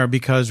nightmare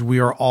because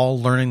we are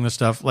all learning the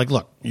stuff. Like,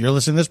 look, you're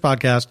listening to this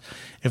podcast.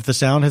 If the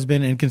sound has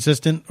been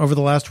inconsistent over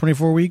the last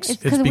 24 weeks,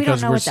 it's because we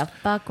don't know what the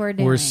fuck we're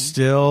doing. We're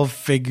still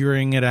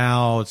figuring it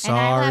out.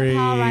 Sorry. And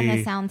I let Paul run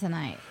the sound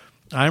tonight.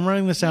 I'm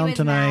running the sound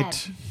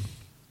tonight.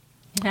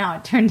 No,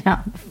 it turned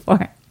out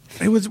before.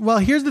 It was, well,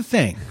 here's the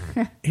thing.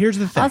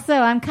 Also,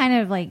 I'm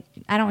kind of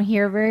I don't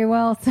hear very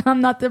well, so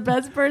I'm not the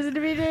best person to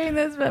be doing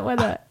this, but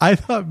whatever. I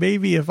thought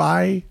maybe if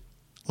I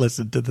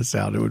listened to the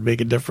sound, it would make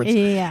a difference.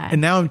 Yeah.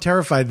 And now I'm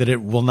terrified that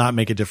it will not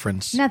make a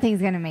difference. Nothing's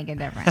going to make a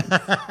difference.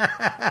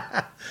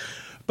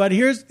 But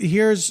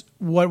here's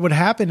what would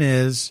happen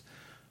is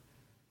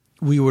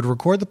we would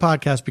record the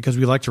podcast because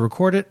we like to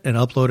record it and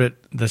upload it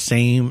the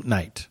same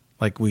night.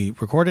 Like we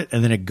record it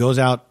and then it goes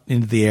out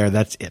into the air.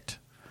 That's it.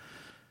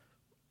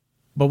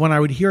 But when I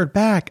would hear it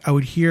back, I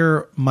would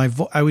hear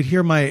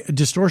my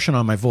distortion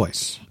on my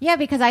voice. Yeah,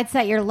 because I'd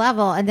set your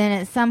level, and then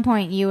at some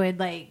point you would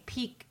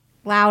peak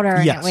louder,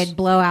 and it would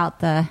blow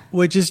out the.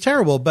 Which is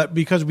terrible, but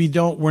because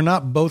we're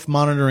not both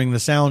monitoring the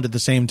sound at the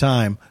same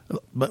time.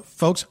 But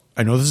folks,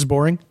 I know this is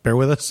boring. Bear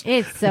with us.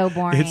 It's so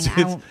boring.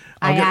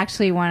 I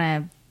actually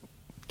want to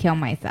kill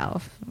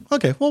myself.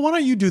 Okay, well, why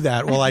don't you do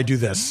that while I do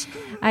this?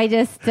 I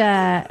just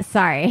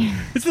sorry.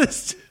 It's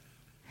this.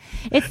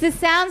 It's the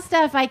sound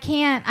stuff. I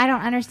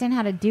don't understand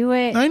how to do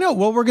it. I know.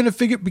 Well, we're going to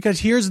figure, because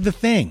here's the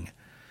thing.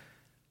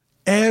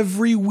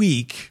 every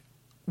week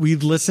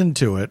we'd listen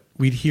to it.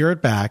 We'd hear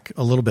it back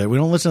a little bit. We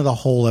don't listen to the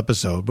whole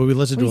episode, but we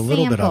listen to a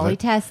little bit of it. We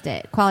test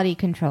it. Quality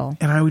control.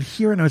 And I would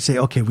hear it and I would say,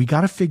 okay, we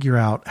got to figure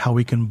out how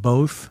we can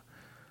both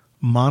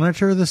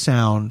monitor the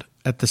sound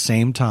at the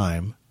same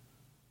time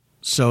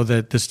so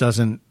that this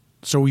doesn't,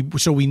 so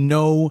we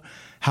know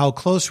how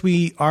close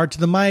we are to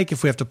the mic,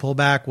 if we have to pull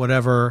back,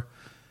 whatever.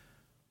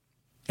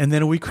 And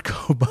then a week would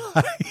go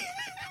by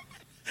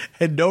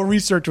and no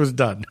research was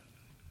done.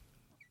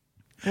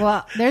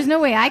 Well, there's no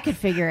way I could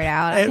figure it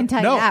out. I can tell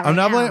you that right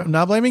now. I'm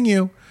not blaming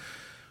you.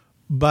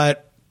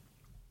 But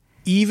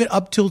even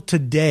up till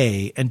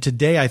today, and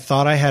today I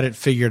thought I had it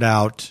figured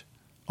out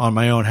on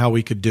my own how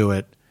we could do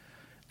it.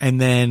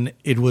 And then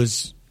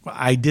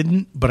I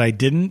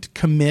didn't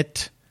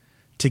commit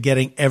to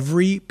getting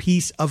every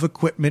piece of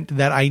equipment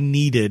that I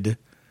needed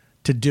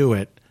to do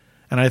it.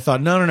 And I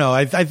thought, no.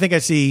 I think I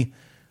see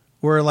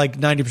we're like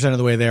 90% of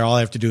the way there. All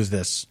I have to do is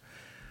this.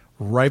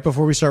 Right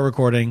before we start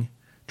recording,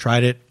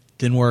 tried it.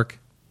 Didn't work.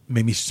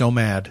 Made me so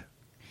mad.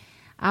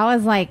 I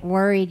was like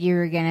worried you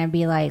were going to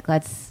be like,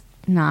 let's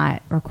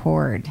not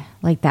record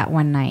like that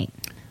one night.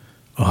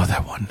 Oh,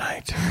 that one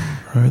night.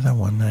 Remember that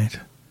one night?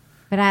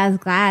 But I was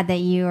glad that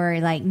you were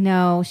like,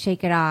 no,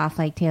 shake it off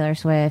like Taylor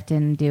Swift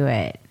and do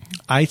it.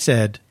 I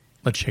said,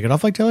 let's shake it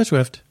off like Taylor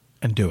Swift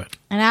and do it.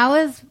 And I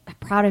was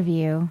proud of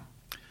you.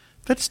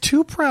 That's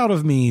too proud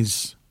of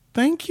me's.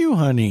 Thank you,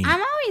 honey. I'm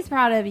always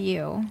proud of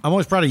you. I'm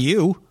always proud of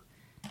you.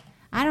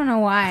 I don't know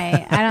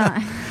why.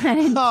 I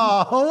didn't.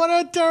 Oh, what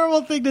a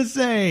terrible thing to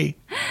say.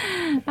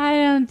 I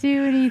don't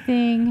do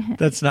anything.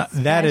 That's not.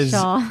 special. That is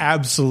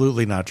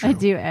absolutely not true. I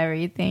do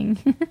everything.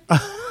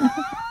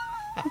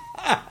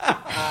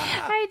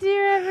 I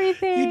do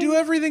everything. You do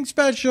everything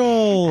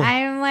special.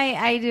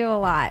 I do a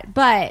lot.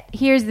 But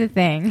here's the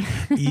thing.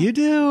 You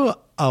do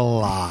a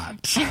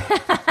lot.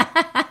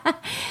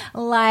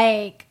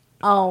 Like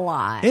a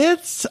lot.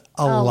 It's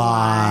a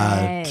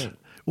lot.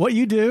 What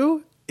you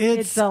do?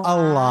 It's a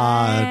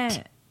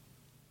lot.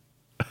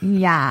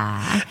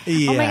 Yeah.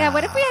 Oh my God.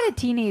 What if we had a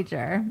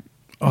teenager?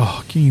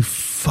 Oh, can you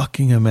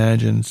fucking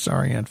imagine?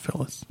 Sorry, Aunt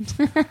Phyllis. If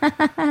we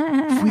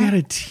had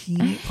a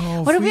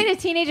what if we had a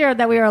teenager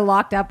that we were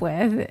locked up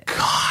with?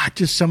 God,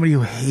 just somebody who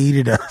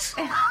hated us.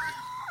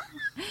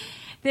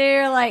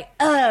 They're like,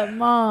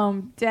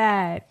 Mom,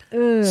 Dad.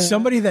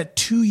 Somebody that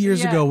 2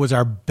 years ago was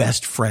our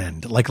best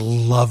friend, like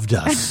loved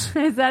us.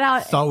 Is that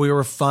how? Thought we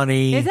were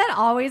funny. Is that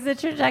always the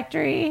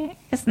trajectory?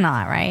 It's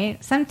not, right?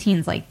 Some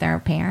teens like their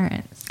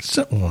parents.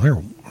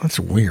 That's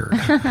weird.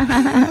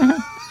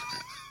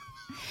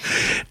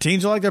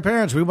 Teens are like their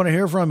parents. We want to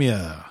hear from you.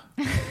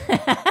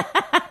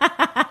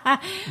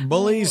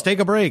 Bullies, take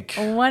a break.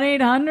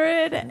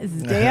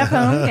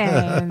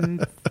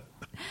 1-800-STAY-AT-HOME-GAMES.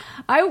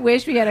 I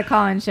wish we had a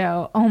call-in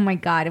show. Oh my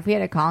God, if we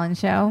had a call-in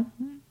show.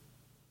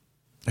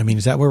 I mean,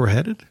 is that where we're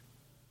headed?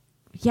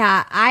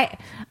 Yeah, I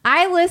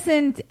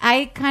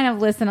kind of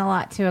listen a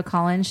lot to a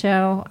call-in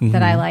show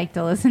that I like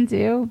to listen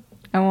to.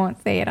 I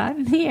won't say it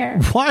on the air.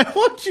 Why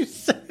won't you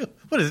say it?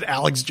 What is it,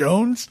 Alex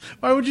Jones?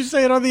 Why would you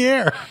say it on the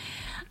air?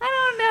 I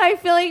don't know. I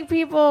feel like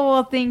people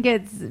will think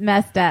it's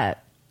messed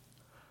up.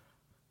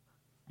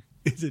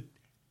 Is it?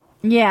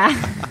 Yeah.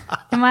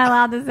 Am I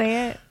allowed to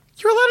say it?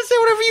 You're allowed to say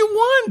whatever you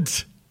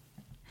want.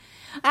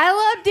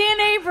 I love Dan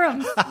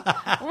Abrams.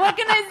 What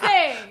can I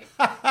say?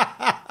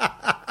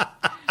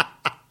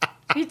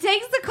 He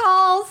takes the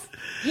calls.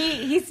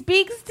 He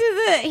speaks to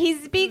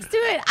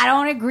it. I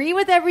don't agree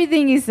with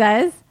everything he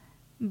says,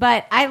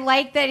 but I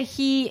like that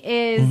he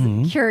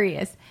is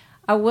curious.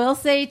 I will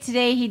say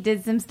today he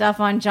did some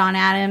stuff on John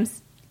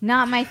Adams.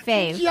 Not my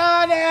fave.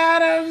 John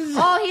Adams.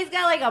 Oh, he's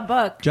got like a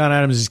book. John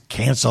Adams is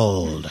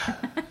canceled.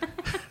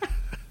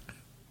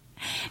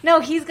 No,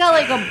 he's got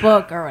like a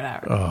book or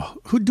whatever. Oh,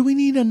 do we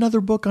need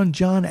another book on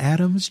John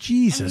Adams?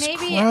 Jesus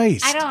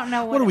Christ. I don't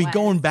know what are we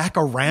going back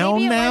around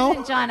Maybe it now?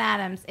 wasn't John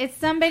Adams. It's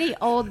somebody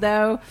old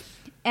though.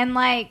 And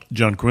like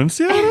John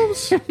Quincy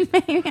Adams?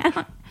 Maybe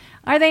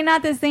are they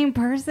not the same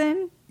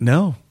person?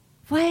 No.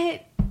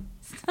 What?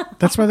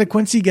 That's why the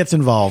Quincy gets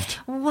involved.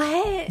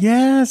 What?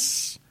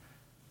 Yes.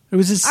 It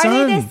was his son.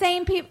 Are they the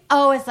same people?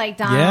 Oh, it's like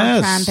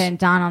Donald Trump and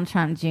Donald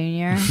Trump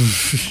Jr.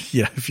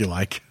 Yeah, if you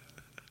like.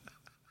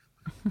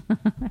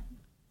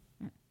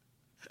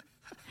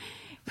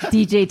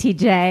 DJ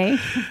TJ.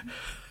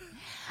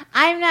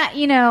 I'm not,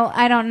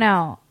 I don't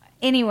know.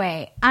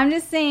 Anyway, I'm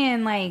just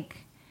saying, like,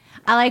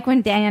 I like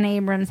when Dan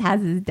Abrams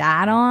has his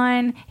dad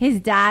on. His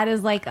dad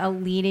is like a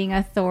leading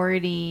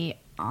authority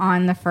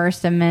on the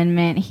First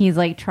Amendment. He's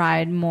like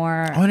tried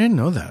more. Oh, I didn't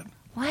know that.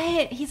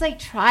 What? He's like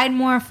tried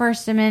more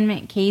First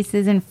Amendment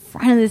cases in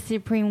front of the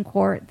Supreme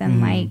Court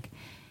than like,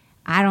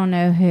 I don't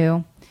know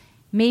who.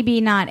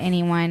 Maybe not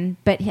anyone,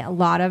 but a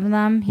lot of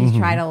them. He's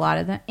tried a lot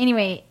of them.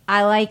 Anyway,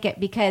 I like it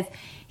because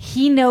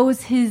he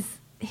knows his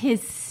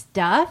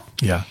stuff.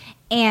 Yeah.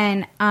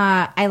 And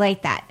I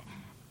like that.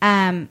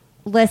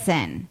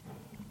 Listen,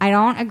 I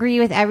don't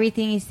agree with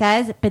everything he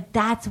says, but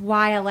that's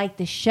why I like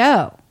the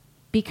show.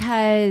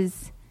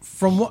 Because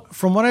From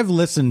what I've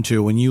listened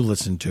to, when you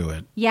listen to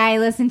it, Yeah, I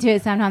listen to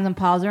it sometimes when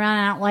Paul's around.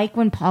 I don't like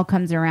when Paul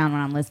comes around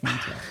when I'm listening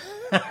to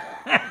it.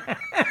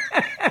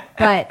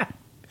 But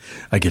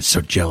I get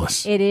so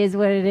jealous. it is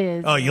what it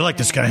is. Oh, you like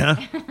this guy, huh?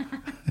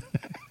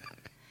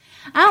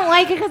 I don't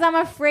like it because I'm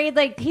afraid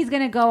like he's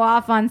going to go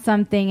off on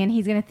something and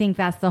he's going to think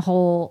that's the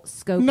whole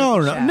scope. No.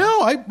 of the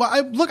show. I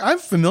look. I'm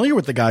familiar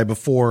with the guy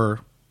before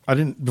he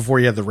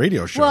had the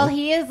radio show. Well,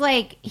 he's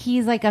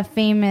like a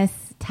famous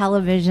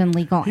television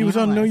legal analyst. He was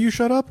on No You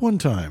Shut Up one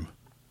time.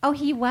 Oh,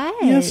 he was?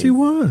 Yes, he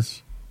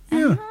was.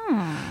 Yeah.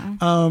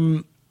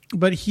 Oh.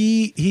 But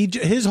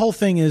his whole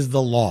thing is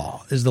the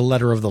law, is the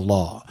letter of the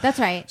law. That's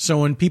right. So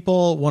when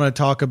people want to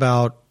talk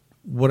about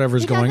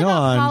whatever's He going talks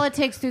about on,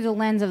 politics through the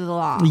lens of the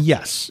law.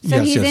 yes. So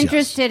he's yes.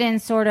 interested in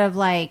sort of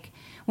like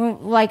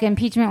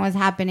impeachment was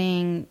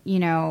happening,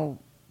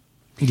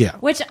 Yeah.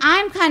 which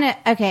I'm kind of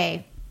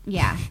okay.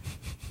 Yeah,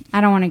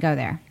 I don't want to go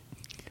there.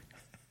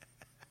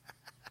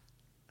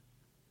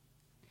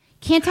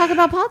 Can't talk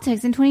about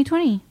politics in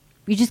 2020.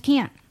 You just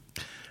can't.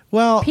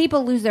 Well,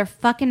 People lose their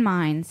fucking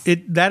minds.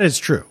 that is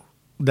true.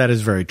 That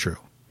is very true.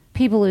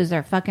 People lose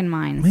their fucking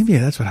minds. Maybe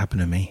that's what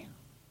happened to me.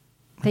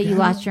 That you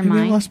lost your Maybe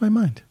mind. I lost my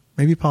mind.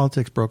 Maybe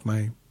politics broke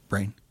my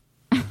brain.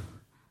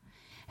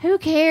 Who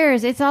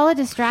cares? It's all a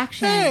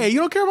distraction. Hey, you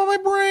don't care about my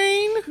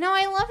brain? No,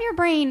 I love your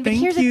brain. But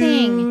Thank here's you. the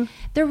thing.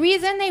 The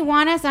reason they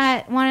want us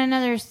at one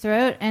another's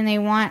throat and they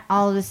want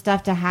all of this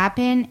stuff to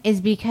happen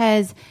is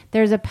because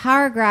there's a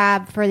power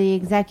grab for the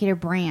executive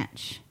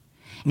branch.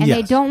 And they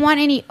Yes. don't want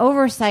any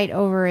oversight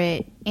over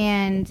it.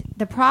 And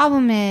the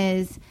problem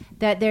is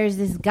that there's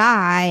this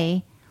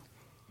guy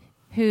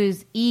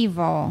who's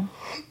evil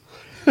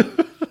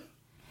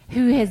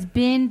who has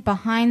been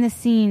behind the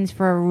scenes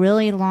for a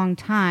really long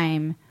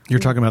time. You're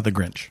talking about the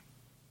Grinch.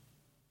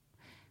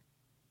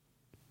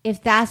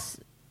 If that's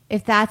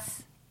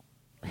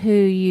who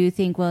you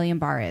think William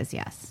Barr is,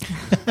 yes.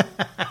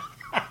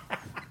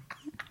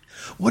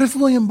 What if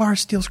William Barr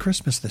steals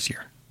Christmas this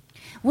year?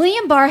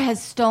 William Barr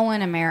has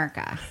stolen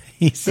America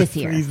this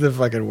year. He's the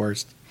fucking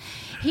worst.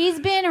 He's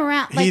been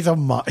around. He's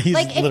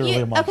literally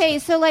a monster. Okay,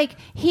 so like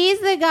he's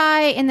the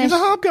guy in the. He's a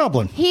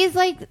hobgoblin. He's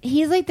like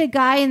the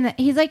guy in the.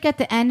 He's like at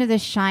the end of The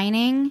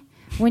Shining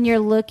when you're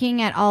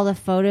looking at all the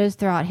photos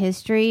throughout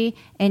history,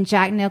 and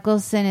Jack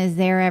Nicholson is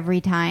there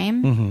every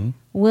time. Mm-hmm.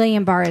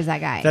 William Barr is that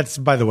guy. That's,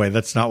 by the way,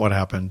 that's not what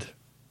happened.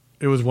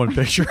 It was one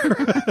picture.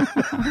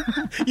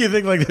 You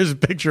think like there's a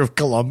picture of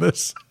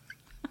Columbus,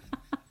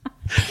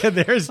 and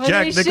there's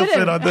Jack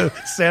Nicholson on the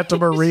Santa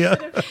Maria.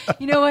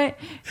 You know what?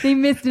 They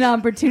missed an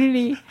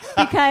opportunity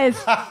because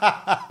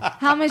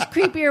how much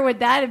creepier would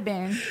that have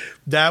been?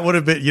 That would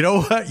have been. You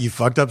know what? You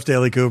fucked up,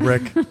 Stanley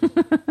Kubrick.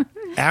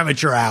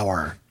 Amateur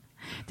hour.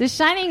 The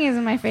Shining is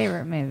my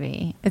favorite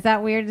movie. Is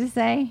that weird to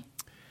say?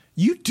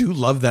 You do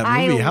love that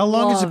movie. How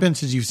long has it been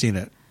since you've seen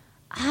it?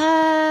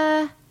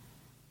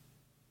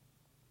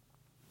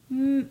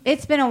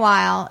 It's been a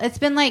while. It's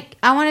been like,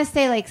 I want to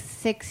say like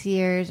 6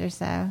 years or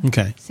so.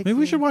 Okay. 6 Maybe we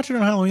years. should watch it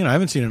on Halloween. I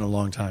haven't seen it in a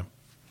long time.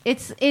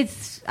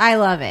 I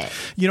love it.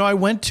 You know, I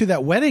went to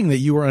that wedding that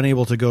you were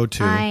unable to go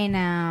to. I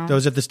know. That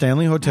was at the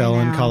Stanley Hotel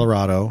in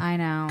Colorado. I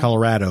know.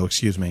 Colorado,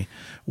 excuse me,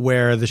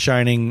 where The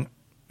Shining,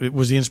 it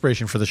was the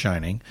inspiration for The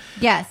Shining.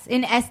 Yes,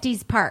 in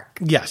Estes Park.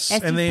 Yes,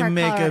 Estes and they Park,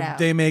 make Colorado.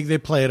 they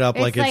play it up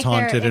like it's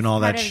haunted and all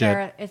that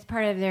shit. It's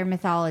part of their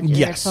mythology,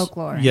 Yes, their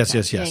folklore. and yes,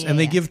 stuff. yes. Yeah, And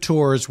they yeah. give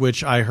tours,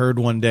 which I heard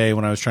one day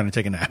when I was trying to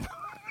take a nap.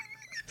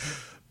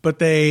 But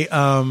they,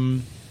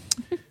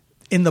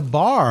 in the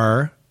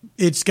bar,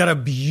 it's got a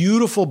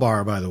beautiful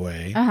bar, by the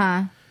way.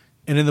 Uh-huh.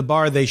 And in the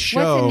bar, they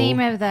show. What's the name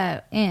of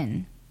the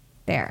inn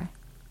there?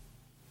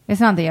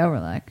 It's not the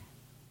Overlook.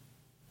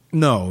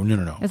 No.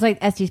 It's like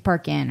Estes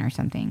Park Inn or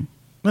something.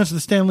 That's the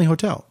Stanley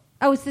Hotel.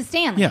 Oh, it's the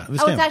Stanley. Yeah, the Oh,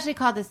 Stanley. it's actually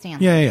called the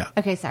Stanley. Yeah.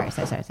 Okay, sorry.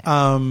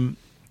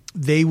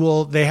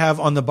 They have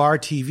on the bar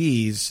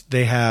TVs,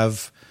 they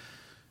have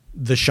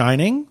The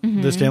Shining,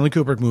 Mm-hmm. the Stanley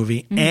Kubrick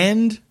movie,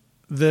 and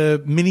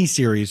the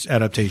miniseries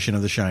adaptation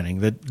of The Shining,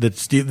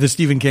 the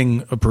Stephen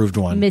King approved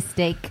one.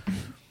 Mistake.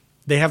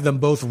 They have them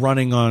both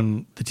running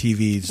on the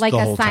TVs Like the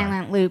a whole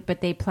silent time. loop,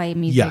 but they play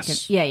music.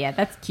 Yes. Yeah,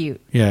 that's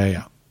cute.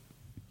 Yeah.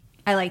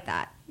 I like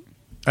that.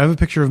 I have a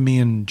picture of me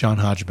and John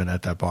Hodgman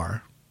at that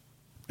bar,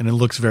 and it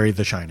looks very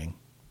The Shining.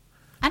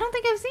 I don't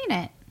think I've seen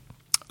it.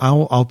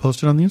 I'll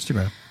post it on the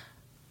Instagram.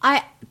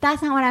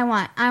 That's not what I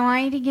want. I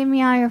want you to give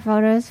me all your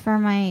photos for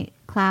my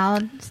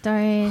cloud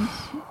storage.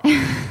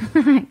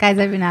 Guys,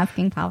 I've been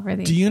asking Paul for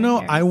these. Do you know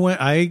pictures.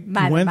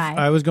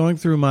 I was going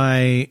through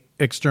my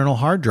external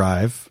hard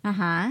drive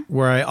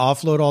where I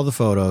offload all the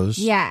photos.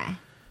 Yeah.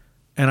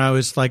 And I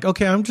was like,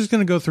 okay, I'm just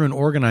going to go through and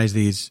organize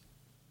these.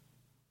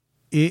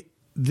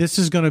 This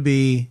is going to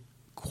be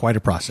quite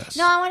a process.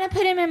 No, I want to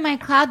put him in my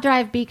cloud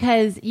drive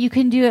because you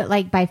can do it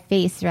like by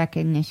face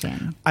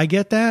recognition. I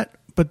get that,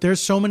 but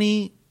there's so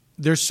many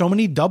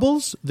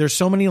doubles. There's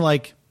so many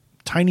like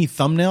tiny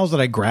thumbnails that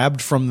I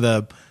grabbed from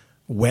the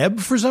web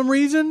for some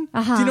reason. Do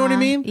you know what I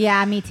mean?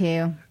 Yeah, me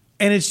too.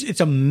 And it's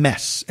a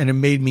mess, and it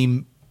made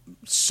me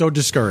so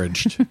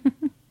discouraged.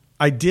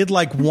 I did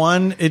like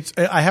one.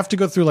 I have to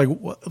go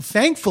through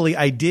thankfully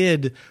I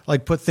did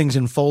like put things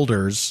in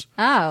folders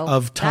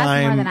of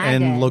time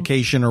and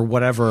location or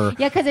whatever.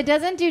 Yeah, because it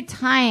doesn't do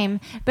time.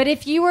 But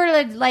if you were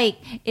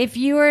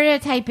to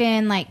type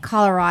in like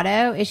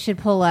Colorado, it should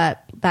pull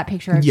up that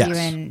picture of you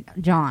and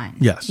John.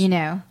 Yes. You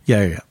know?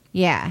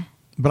 Yeah.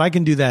 But I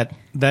can do that.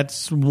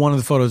 That's one of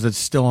the photos that's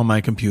still on my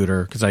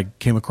computer because I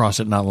came across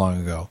it not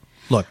long ago.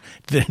 Look,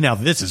 now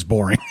this is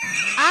boring.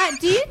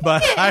 Do you think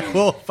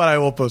I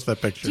will post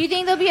that picture. Do you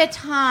think there'll be a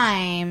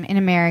time in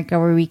America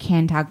where we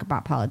can talk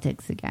about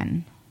politics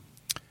again?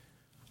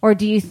 Or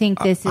do you think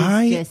this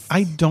is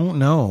I don't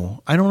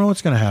know. I don't know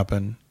what's going to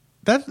happen.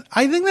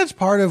 I think that's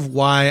part of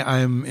why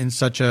I'm in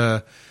such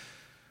a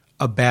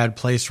bad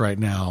place right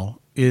now,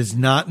 is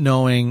not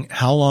knowing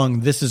how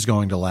long this is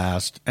going to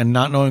last and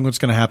not knowing what's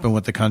going to happen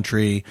with the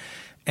country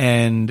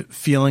and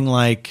feeling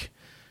like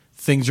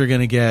things are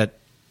going to get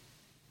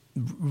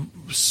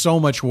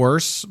so much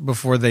worse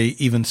before they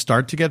even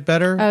start to get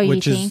better,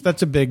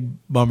 that's a big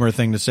bummer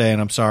thing to say,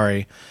 and I'm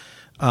sorry.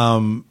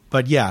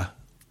 But yeah.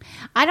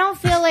 I don't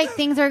feel like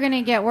things are going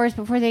to get worse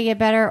before they get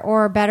better,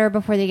 or better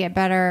before they get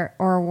better,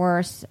 or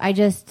worse. I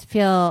just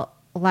feel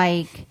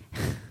like...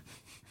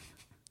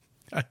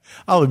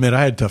 I'll admit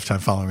I had a tough time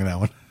following that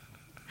one.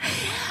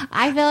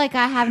 I feel like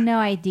I have no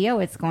idea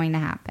what's going to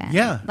happen.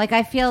 Yeah. Like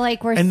I feel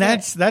like we're... And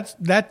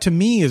that to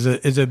me is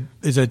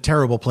a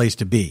terrible place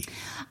to be.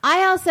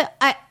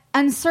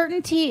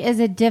 Uncertainty is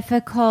a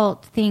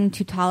difficult thing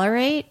to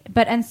tolerate,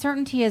 but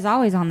uncertainty is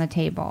always on the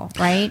table,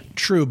 right?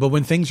 True, but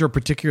when things are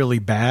particularly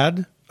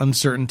bad,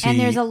 uncertainty and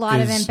there's a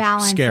lot of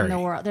imbalance scary. In the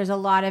world. There's a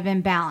lot of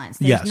imbalance.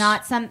 There's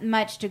not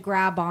much to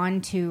grab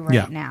onto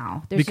right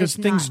now. Because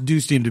things do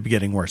seem to be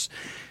getting worse.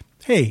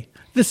 Hey,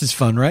 this is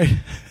fun, right?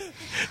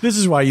 This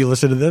is why you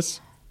listen to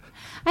this.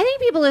 I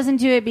think people listen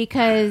to it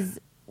because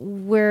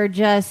we're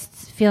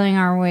just feeling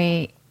our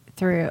way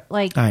through.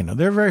 Like, I know,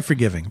 they're very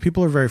forgiving.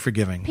 People are very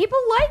forgiving. People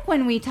like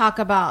when we talk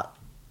about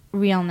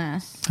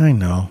realness. I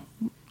know.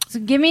 So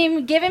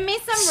giving me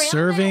some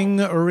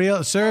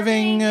realness.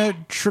 Serving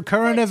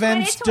current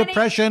events,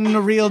 depression,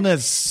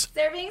 realness.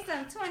 Serving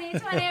some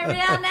 2020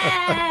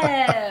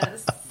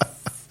 realness.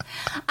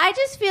 I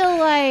just feel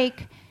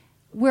like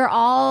we're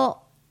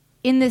all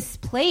in this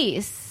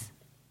place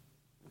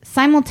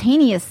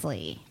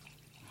simultaneously,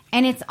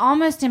 and it's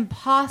almost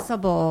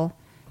impossible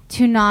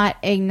to not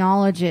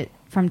acknowledge it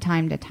from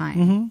time to time.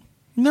 Mm-hmm.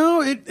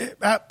 No,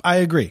 I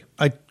agree.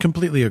 I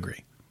completely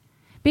agree.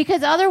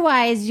 Because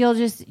otherwise, you'll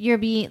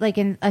be like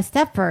a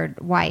Stepford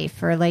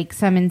wife or like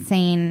some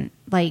insane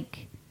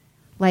like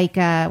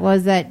what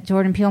was that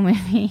Jordan Peele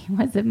movie?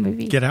 What's the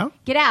movie? Get Out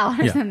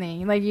or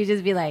something. Like you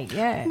just be like,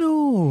 yeah.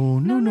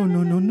 No.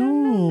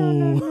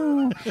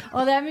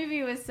 Oh, that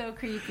movie was so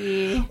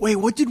creepy. Wait,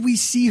 what did we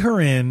see her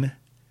in?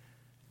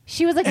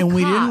 She was like and a cop.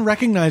 we didn't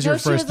recognize her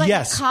she first. Was like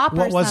yes. A cop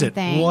what or was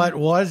something. it? What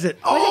was it?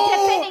 Was it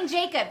Defending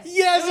Jacob?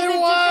 Yes, it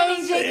was.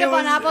 Defending Jacob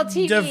on Apple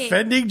TV.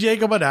 Defending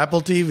Jacob on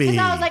Apple TV. Because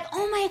I was like,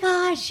 oh my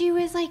gosh, she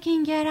was like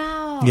in Get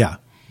Out. Yeah.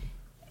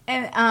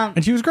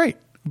 And she was great,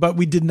 but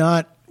we did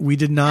not.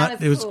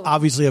 It was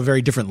obviously a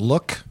very different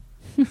look.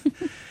 And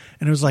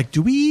it was like,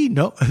 do we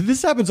know?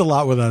 This happens a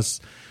lot with us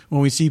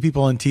when we see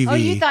people on TV. Oh,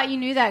 you thought you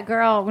knew that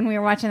girl when we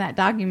were watching that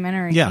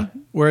documentary. Yeah,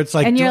 where it's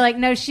like... And you're like,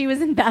 no, she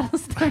was in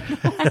Battlestar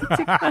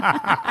Galactica.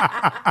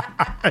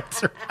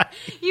 That's right.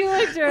 You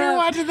looked her up. We're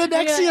watching the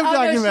NXIVM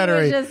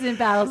documentary. No, she was just in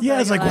Battlestar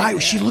Yeah, it's like, Galactica. wow,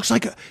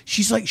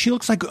 she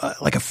looks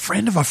like a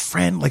friend of a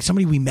friend, like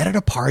somebody we met at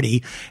a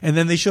party, and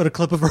then they showed a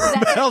clip of her in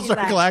Battlestar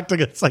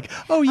Galactica. It's like,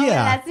 oh,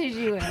 yeah. That's who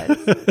she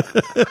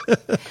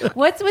was.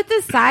 What's with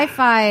the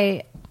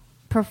sci-fi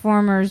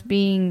performers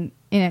being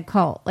in a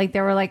cult? Like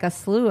there were like a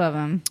slew of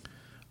them.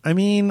 I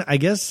mean, I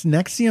guess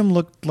NXIVM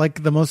looked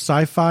like the most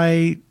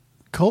sci-fi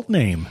cult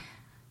name.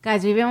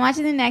 Guys, we've been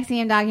watching the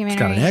NXIVM documentary.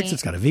 It's got an X,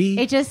 it's got a V.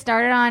 It just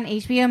started on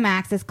HBO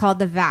Max. It's called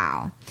The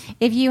Vow.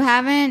 If you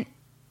haven't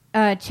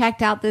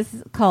checked out this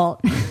cult,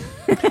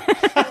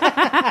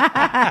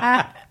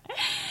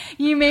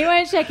 you may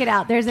want to check it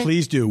out.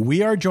 Please do.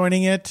 We are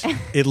joining it.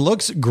 It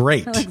looks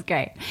great. It looks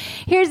great.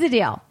 Here's the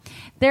deal.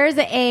 There's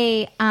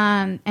an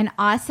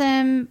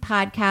awesome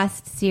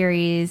podcast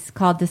series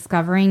called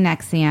Discovering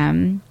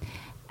NXIVM.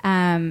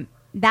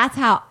 That's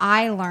how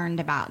I learned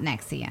about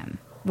NXIVM,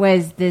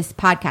 was this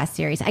podcast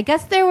series. I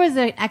guess there was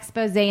an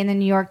expose in the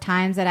New York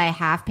Times that I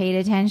half paid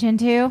attention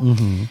to.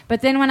 Mm-hmm.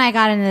 But then when I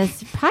got into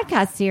this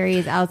podcast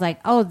series, I was like,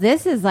 oh,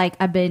 this is like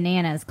a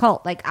bananas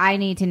cult. Like, I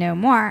need to know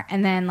more.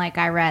 And then like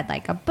I read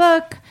like a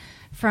book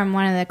from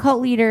one of the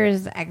cult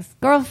leaders'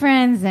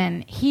 ex-girlfriends,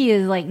 and he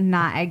is like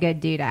not a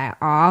good dude at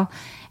all.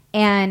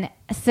 And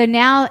so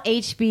now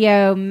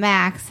HBO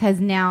Max has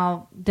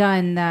now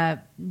done the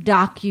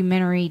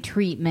documentary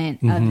treatment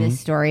of this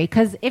story.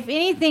 Because if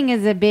anything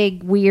is a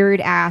big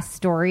weird ass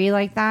story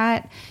like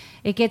that,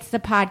 it gets the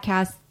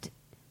podcast,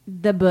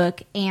 the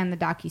book, and the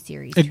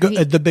docuseries.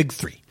 The big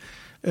three.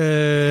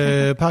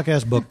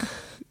 Podcast, book,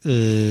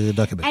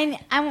 Duckabit.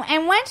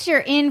 And once you're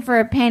in for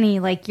a penny,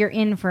 like you're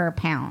in for a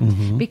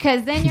pound,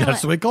 because then you're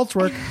That's the way cults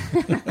work.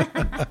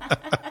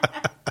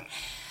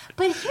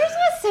 But here's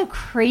what's so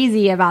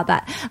crazy about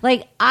that.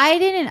 Like, I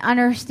didn't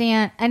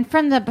understand. And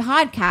from the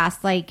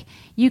podcast, like,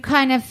 you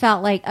kind of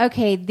felt like,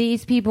 okay,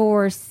 these people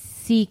were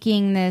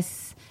seeking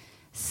this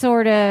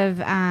sort of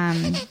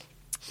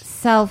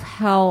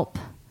self-help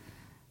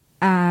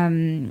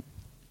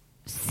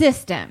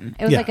system.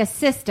 It was like a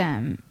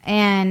system.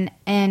 And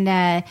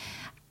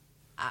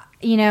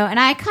you know, and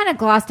I kind of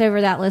glossed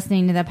over that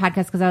listening to the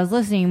podcast because I was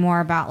listening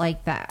more about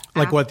like that.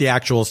 Like what the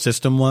actual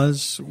system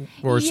was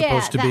or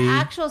supposed to be? The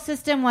actual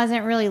system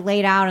wasn't really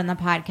laid out in the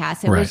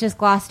podcast. It was just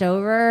glossed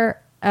over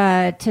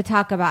to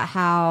talk about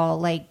how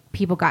like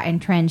people got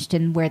entrenched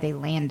and where they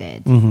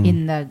landed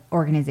in the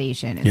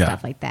organization and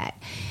stuff like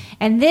that.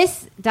 And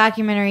this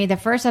documentary, the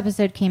first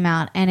episode came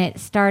out and it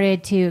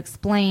started to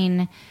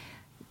explain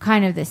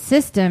kind of the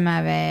system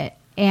of it.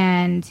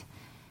 And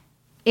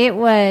it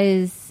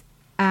was...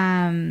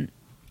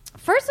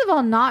 first of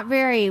all, not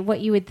very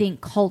what you would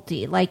think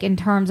culty, like in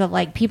terms of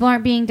like people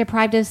aren't being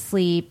deprived of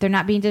sleep. They're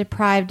not being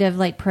deprived of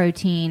like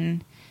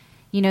protein.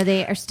 You know,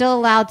 they are still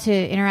allowed to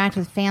interact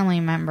with family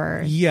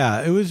members.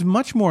 Yeah, it was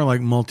much more like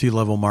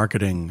multi-level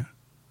marketing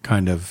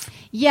kind of thing.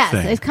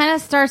 It kind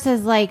of starts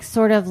as like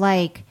sort of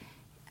like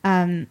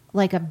a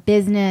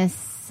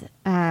business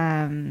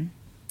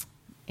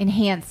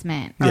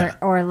enhancement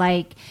or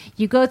like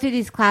you go through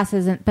these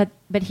classes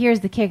but here's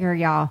the kicker,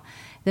 y'all.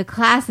 The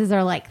classes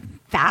are like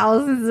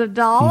thousands of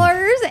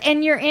dollars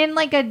and you're in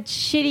like a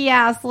shitty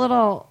ass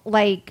little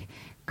like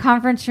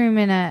conference room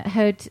in a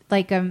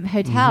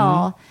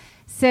hotel.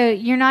 So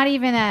you're not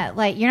even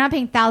you're not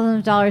paying thousands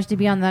of dollars to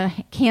be on the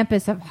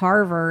campus of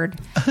Harvard.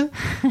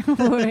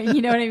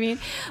 You know what I mean?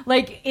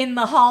 Like in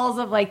the halls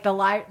of like the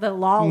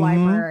law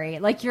library.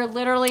 Like you're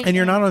literally... And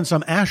you're not on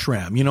some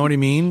ashram. You know what I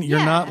mean?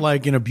 You're not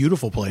like in a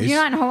beautiful place.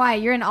 You're not in Hawaii.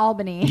 You're in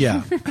Albany.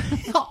 Yeah.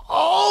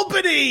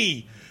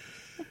 Albany!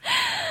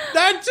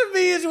 That to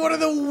me is one of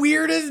the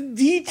weirdest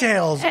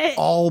details.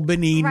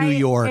 Albany, New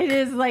York. It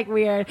is like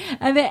weird.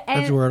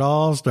 That's where it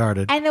all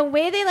started. And the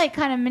way they like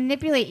kind of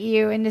manipulate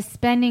you into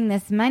spending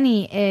this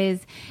money is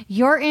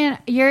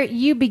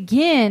you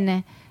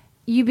begin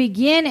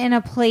in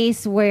a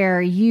place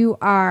where you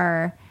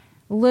are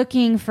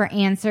looking for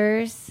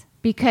answers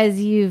because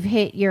you've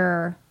hit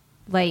your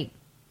like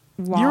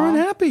wall. You're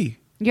unhappy.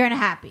 You're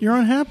unhappy. You're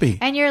unhappy.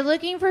 And you're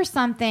looking for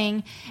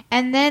something,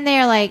 and then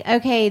they're like,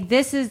 okay,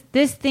 this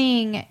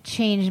thing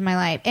changed my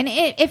life. And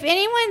if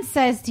anyone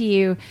says to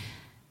you,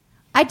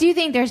 I do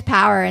think there's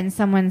power in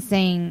someone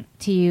saying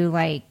to you,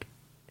 like,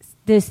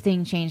 this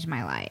thing changed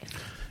my life.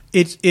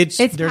 It's there's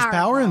powerful.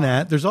 Power in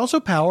that. There's also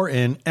power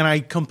in, and I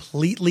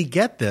completely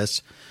get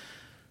this,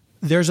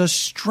 there's a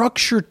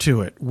structure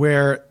to it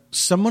where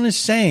someone is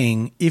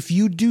saying, if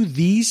you do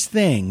these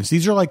things,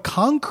 these are like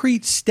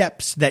concrete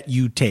steps that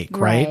you take,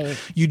 right?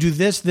 You do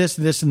this, this,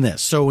 this, and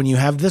this. So when you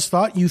have this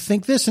thought, you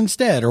think this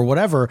instead or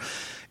whatever.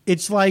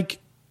 It's like,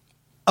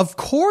 of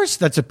course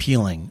that's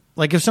appealing.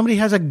 Like if somebody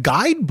has a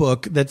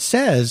guidebook that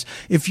says,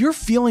 if you're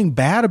feeling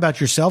bad about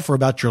yourself or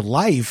about your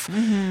life,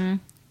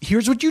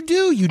 here's what you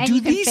do. You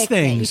do these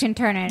things. You can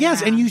turn it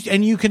Yes, around.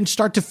 and you can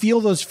start to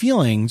feel those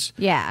feelings.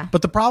 Yeah.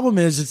 But the problem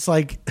is it's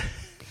like...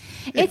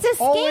 It's a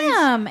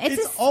scam.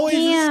 It's always a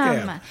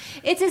scam.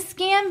 It's a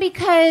scam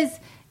because,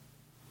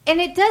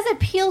 and it does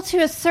appeal to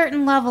a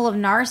certain level of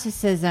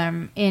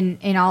narcissism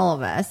in all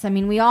of us. I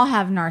mean, we all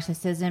have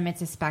narcissism.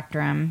 It's a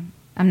spectrum.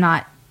 I'm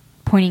not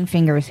pointing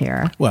fingers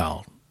here.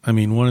 Well, I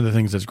mean, one of the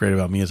things that's great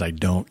about me is I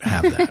don't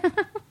have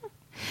that.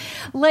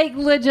 Like,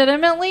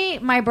 legitimately,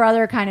 my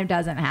brother kind of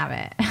doesn't have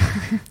it.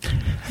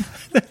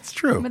 That's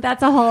true. But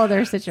that's a whole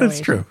other situation.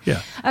 That's true,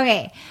 yeah.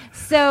 Okay,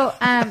 so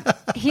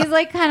he's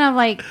like kind of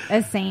like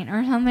a saint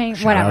or something.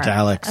 Shout Whatever. out to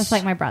Alex. That's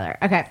like my brother.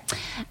 Okay.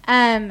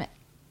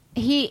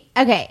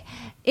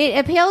 It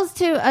appeals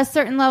to a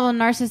certain level of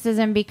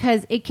narcissism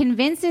because it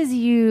convinces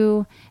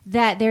you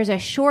that there's a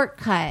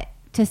shortcut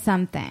to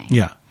something.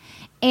 Yeah.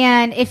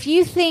 And if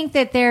you think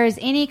that there's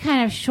any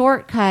kind of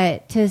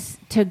shortcut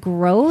to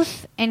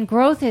growth, and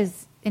growth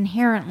is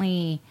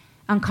inherently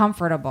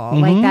uncomfortable,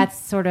 like that's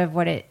sort of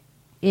what it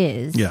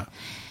is. Yeah.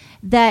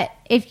 That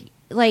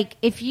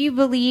if you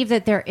believe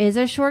that there is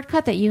a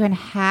shortcut that you can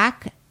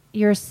hack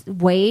your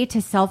way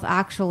to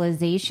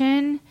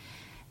self-actualization,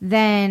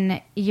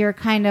 then you're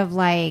kind of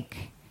like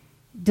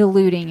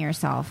deluding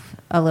yourself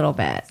a little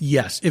bit.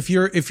 Yes. If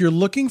you're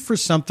looking for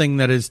something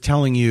that is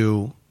telling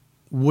you,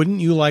 wouldn't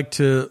you like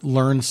to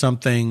learn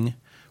something?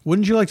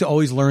 Wouldn't you like to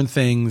always learn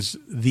things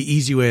the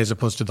easy way as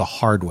opposed to the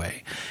hard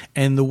way?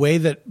 And the way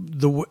that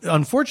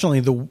unfortunately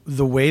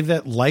the way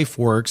that life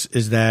works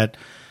is that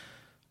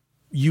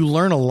you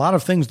learn a lot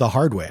of things the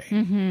hard way.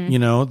 You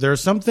know, there are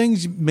some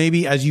things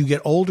maybe as you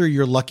get older,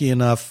 you're lucky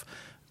enough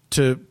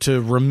to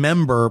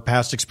remember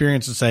past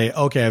experience and say,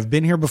 okay, I've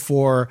been here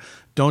before.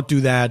 don't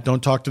do that.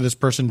 Don't talk to this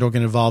person. Don't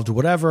get involved.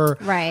 Whatever.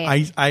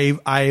 Right.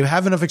 I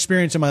have enough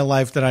experience in my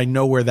life that I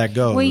know where that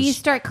goes. Well, you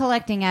start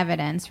collecting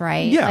evidence,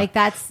 right? Yeah. Like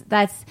that's,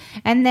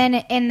 and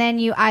then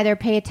you either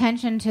pay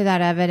attention to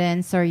that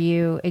evidence or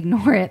you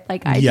ignore it.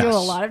 Like I do a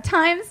lot of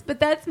times, but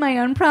that's my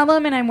own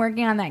problem, and I'm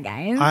working on that,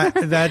 guys.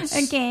 That's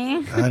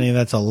okay, honey.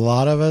 That's a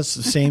lot of us.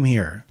 Same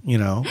here.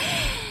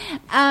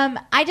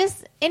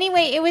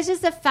 Anyway, it was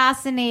just a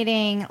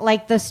fascinating,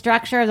 like the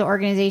structure of the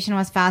organization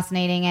was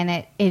fascinating,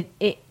 and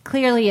it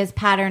clearly is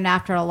patterned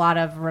after a lot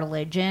of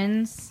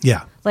religions.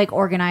 Yeah. Like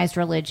organized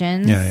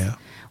religions. Yeah.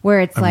 Where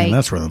it's I mean,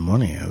 that's where the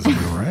money is,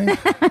 right?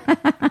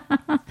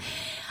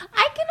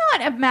 I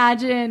cannot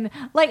imagine,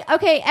 like,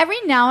 okay, every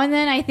now and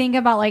then I think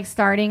about like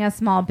starting a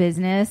small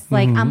business.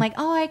 Like, I'm like,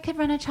 oh, I could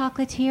run a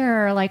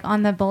chocolatier like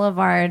on the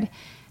boulevard.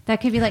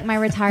 That could be like my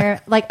retire.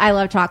 Like, I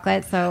love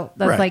chocolate, so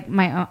that's like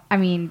my own. I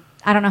mean,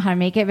 I don't know how to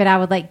make it, but I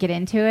would like get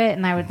into it,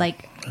 and I would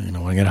like. You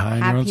don't want to get high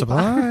in your own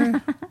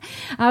supply.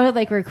 I would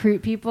like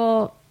recruit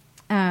people.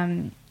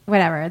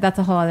 Whatever. That's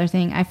a whole other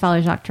thing. I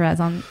follow Jacques Therese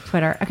on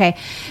Twitter. Okay,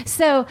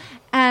 so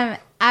I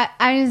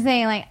was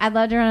saying, like, I'd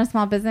love to run a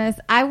small business.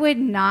 I would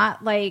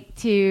not like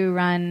to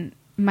run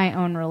my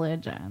own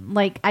religion.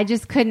 Like, I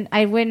just couldn't.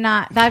 I would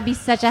not. That'd be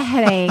such a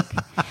headache.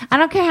 I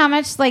don't care how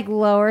much like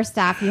lower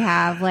staff you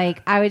have.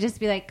 Like, I would just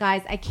be like,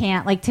 guys, I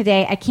can't. Like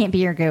today, I can't be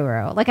your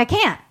guru. Like, I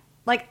can't.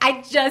 Like,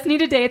 I just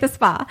need a day at the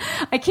spa.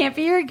 I can't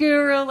be your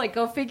guru. Like,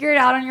 go figure it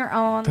out on your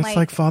own. That's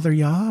like Father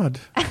Yod.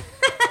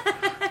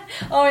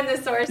 Oh, in the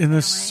Source family. In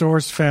the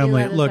Source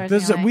family. Look,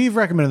 we've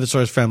recommended the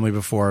Source family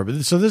before,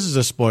 so this is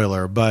a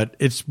spoiler, but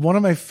it's one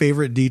of my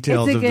favorite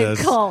details of this.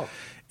 It's a good cult.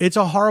 It's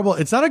a horrible,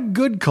 it's not a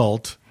good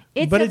cult,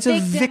 but it's a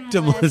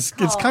victimless.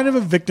 It's kind of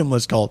a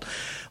victimless cult.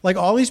 Like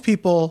all these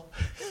people.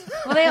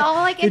 Well, they all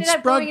like ended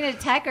up going into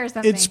tech or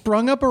something. It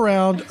sprung up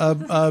around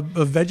a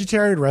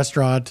vegetarian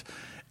restaurant.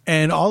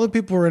 And all the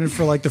people were in it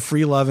for like the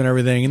free love and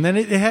everything. And then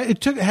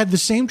it had the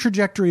same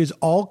trajectory as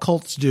all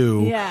cults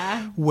do.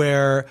 Yeah.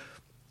 Where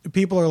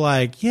people are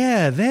like,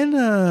 yeah,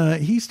 then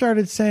he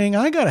started saying,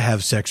 I got to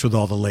have sex with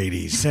all the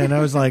ladies. And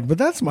I was like, but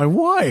that's my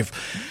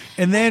wife.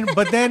 And then,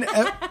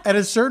 at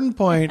a certain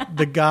point,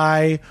 the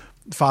guy,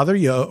 Father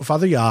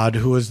Yod,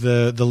 who was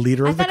the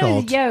leader of the cult.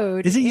 It was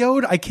Yod. Is it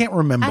Yod? I can't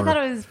remember. I thought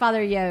it was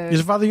Father Yod.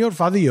 Is it Father Yod?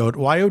 Father Yod,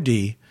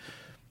 Y-O-D.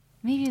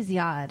 Maybe it was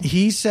Yod.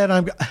 He said,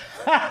 I'm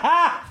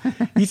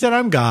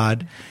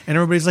God. And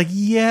everybody's like,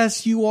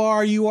 yes, you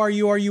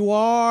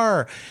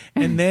are.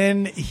 And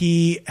then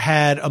he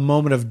had a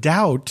moment of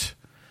doubt.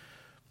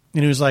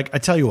 And he was like, I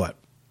tell you what,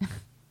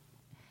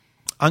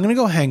 I'm going to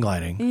go hang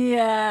gliding.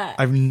 Yeah.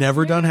 I've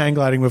never done hang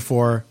gliding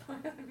before.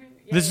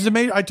 This is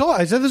amazing. I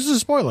said this is a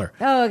spoiler.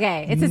 Oh,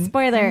 okay. It's a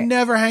spoiler.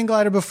 Never hang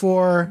glided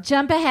before.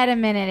 Jump ahead a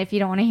minute if you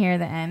don't want to hear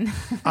the end.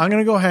 I'm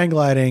going to go hang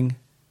gliding.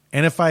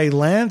 And if I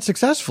land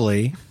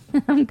successfully,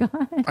 I'm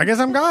God. I guess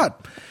I'm God.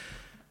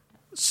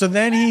 So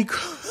then he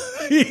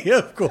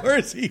of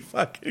course, he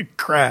fucking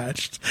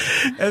crashed.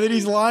 And then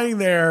he's lying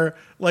there,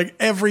 like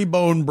every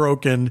bone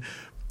broken.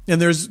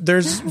 And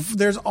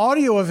there's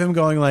audio of him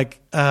going like,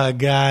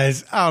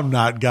 guys, I'm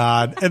not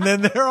God. And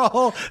then they're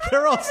all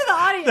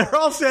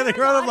standing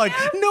around him like,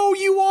 no,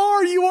 you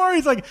are.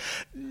 He's like,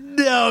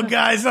 no,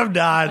 guys, I'm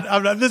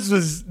not. This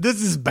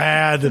is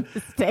bad.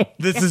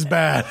 This is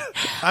bad.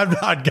 I'm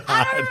not God.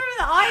 I don't remember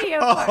the audio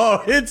part.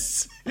 Oh,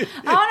 it's. I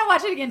want to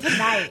watch it again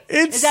tonight.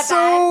 Is that so.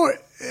 Bad?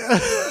 I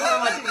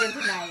want to watch it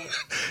again tonight.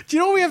 Do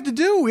you know what we have to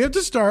do? We have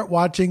to start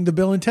watching the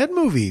Bill and Ted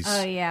movies.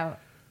 Oh yeah.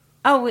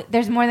 Oh,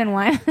 there's more than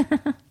one.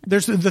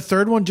 There's the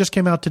third one just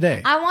came out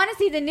today. I want to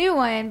see the new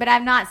one, but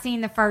I've not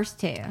seen the first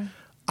two.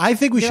 I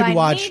think we should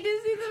watch. Need to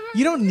see the first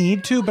you don't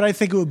need to, but I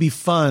think it would be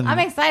fun. I'm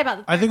excited about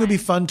the third I think it would be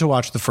fun to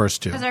watch the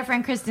first two. Because our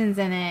friend Kristen's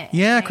in it.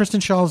 Yeah, like, Kristen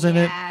Schall's in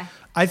it. Yeah.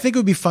 I think it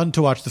would be fun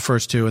to watch the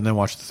first two and then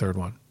watch the third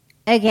one.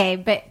 Okay,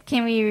 but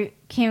can we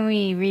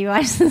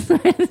rewatch this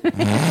one?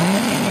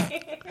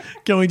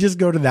 Can we just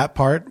go to that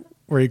part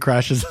where he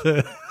crashes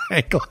the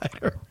hang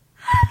glider?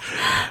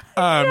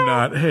 I'm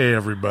not. Hey,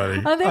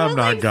 everybody. Oh, there I'm was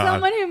not like God.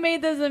 someone who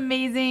made those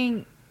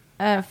amazing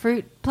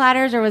fruit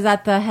platters, or was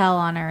that the Hell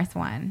on Earth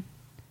one?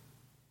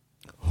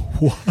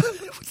 What?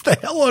 What's the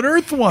Hell on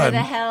Earth one? Or the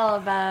Hell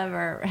above,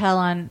 or Hell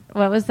on...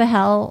 What was the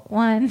Hell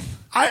one?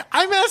 I'm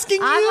asking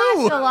you. I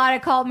watched a lot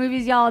of cult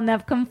movies, y'all, and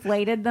I've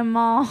conflated them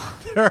all.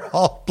 They're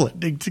all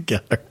blending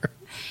together.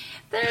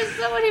 There's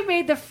someone who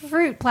made the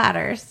fruit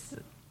platters.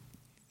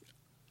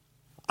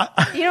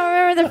 You don't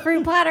remember the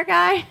fruit platter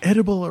guy?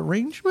 Edible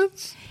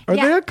Arrangements? Are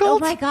they a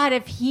cult? Oh my God,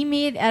 if he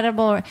made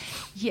edible...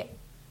 Yeah,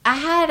 I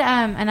had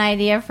an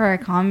idea for a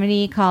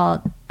comedy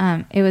called...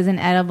 it was an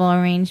Edible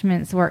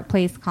Arrangements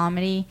workplace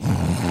comedy.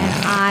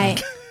 And I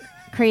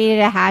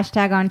created a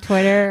hashtag on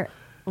Twitter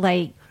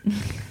like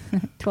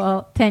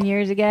 10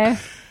 years ago.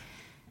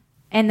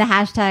 And the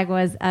hashtag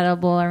was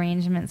Edible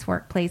Arrangements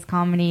Workplace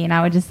Comedy. And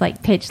I would just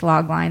like pitch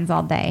log lines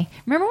all day.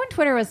 Remember when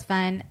Twitter was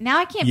fun? Now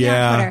I can't be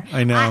on Twitter.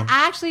 I know. I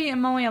actually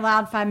am only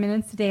allowed 5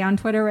 minutes a day on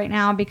Twitter right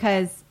now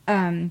because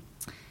I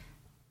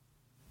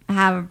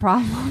have a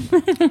problem.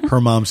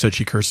 Her mom said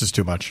she curses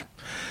too much.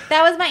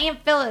 That was my Aunt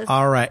Phyllis.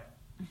 All right.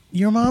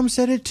 Your mom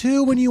said it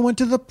too when you went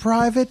to the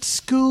private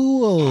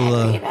school.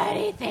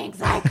 Everybody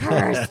thinks I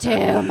curse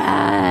too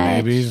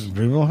much. Maybe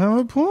people have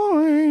a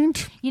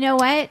point. You know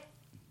what?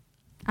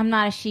 I'm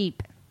not a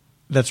sheep.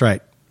 That's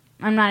right.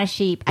 I'm not a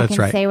sheep. That's I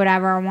can right. say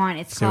whatever I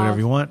want. Say whatever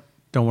you want.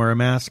 Don't wear a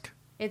mask.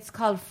 It's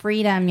called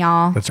freedom,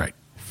 y'all. That's right.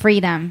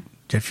 Freedom.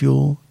 Jet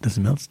fuel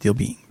doesn't melt steel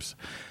beams.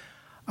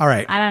 All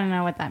right. I don't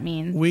know what that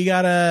means. We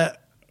gotta...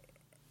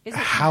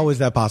 How is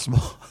that possible?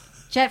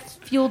 Jet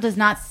fuel does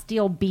not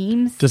steal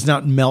beams. Does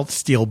not melt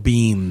steel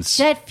beams.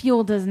 Jet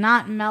fuel does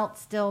not melt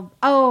steel...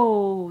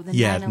 Oh. The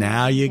Yeah, 9/11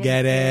 now you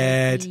get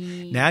it.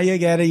 conspiracy. Now you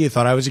get it. You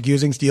thought I was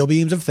accusing steel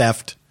beams of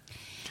theft.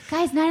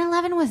 Guys,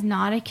 9/11 was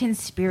not a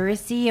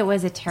conspiracy. It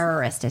was a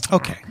terrorist attack.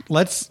 Okay.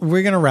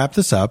 We're going to wrap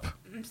this up.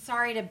 I'm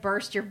sorry to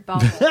burst your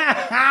bubble.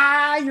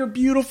 Your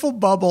beautiful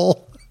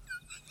bubble.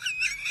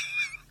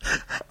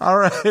 All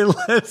right,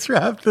 let's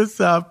wrap this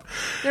up.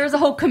 There's a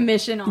whole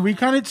commission on We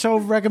can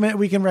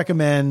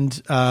recommend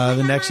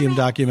the NXIVM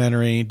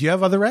documentary. Do you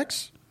have other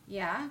recs?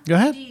 Yeah. Go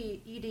ahead.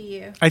 You do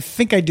you. I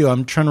think I do.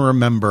 I'm trying to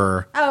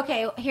remember. Oh,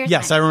 okay. Here's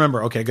Yes, mine. I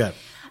remember. Okay, good.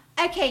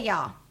 Okay,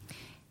 y'all.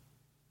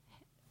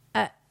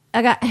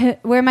 I got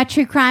where my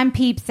true crime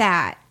peeps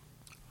at.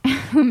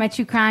 Where my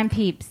true crime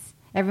peeps.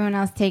 Everyone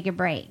else take a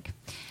break.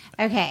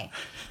 Okay,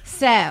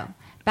 so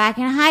back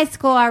in high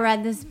school, I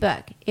read this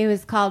book. It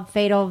was called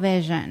Fatal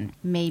Vision.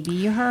 Maybe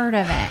you heard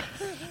of it.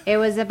 It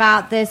was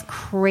about this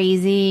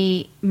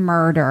crazy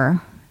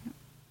murder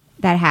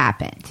that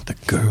happened. The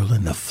girl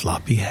in the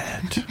floppy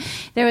hat.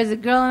 There was a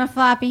girl in a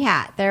floppy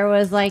hat. There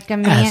was like a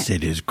man.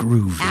 Acid is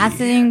groovy.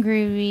 Acid and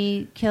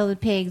groovy, kill the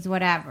pigs,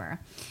 whatever.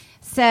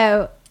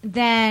 So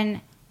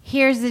then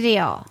here's the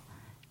deal.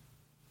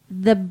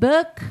 The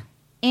book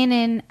in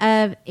and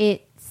of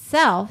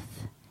itself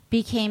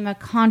became a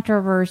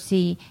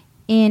controversy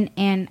in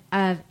and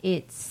of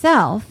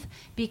itself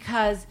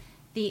because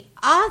the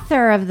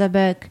author of the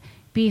book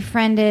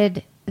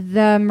befriended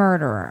the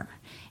murderer.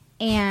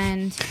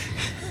 And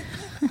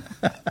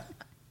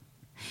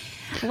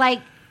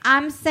like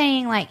I'm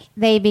saying, like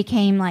they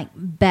became like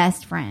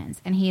best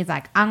friends. And he's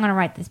like, I'm going to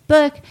write this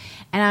book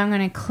and I'm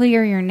going to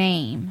clear your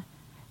name.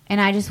 And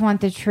I just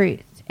want the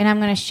truth. And I'm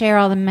going to share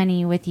all the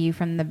money with you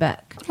from the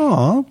book.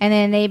 Aw. And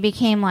then they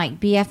became like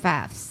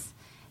BFFs.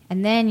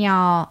 And then,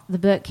 y'all, the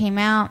book came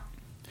out.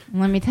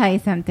 Let me tell you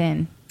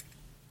something.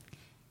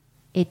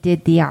 It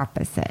did the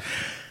opposite.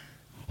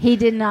 He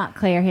did not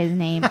clear his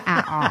name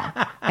at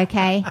all.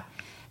 Okay?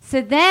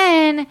 So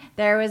then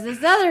there was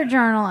this other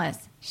journalist.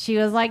 She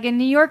was like a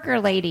New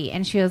Yorker lady.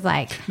 And she was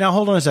like... Now,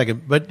 hold on a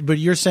second. But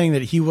you're saying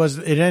that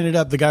it ended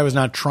up the guy was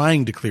not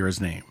trying to clear his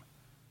name.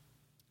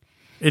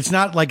 It's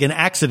not like an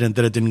accident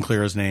that it didn't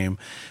clear his name.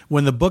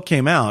 When the book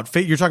came out,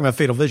 you're talking about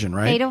Fatal Vision,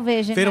 right? Fatal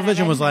Vision. Fatal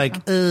Vision was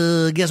like,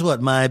 guess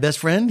what? My best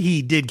friend,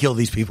 he did kill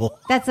these people.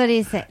 That's what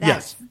he said.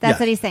 That's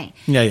what he's saying.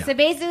 Yeah. So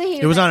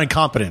basically, it was not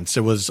incompetence.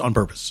 It was on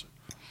purpose.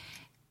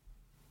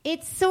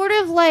 It's sort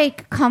of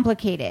like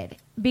complicated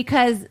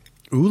because...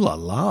 Ooh la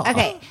la.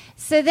 Okay.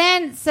 So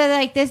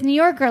like this New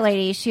Yorker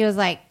lady, she was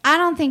like, I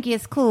don't think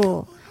it's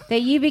cool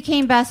that you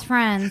became best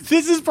friends.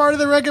 This is part of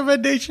the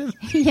recommendation.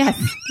 Yes.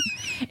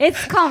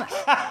 It's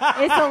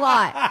a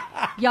lot.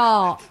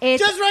 Y'all.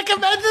 Just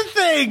recommend the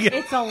thing.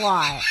 It's a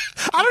lot.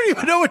 I don't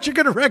even know what you're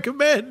going to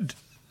recommend.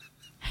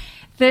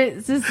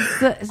 Just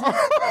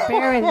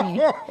bear with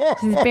me.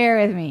 Just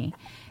bear with me.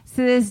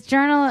 So this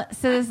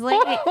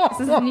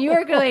New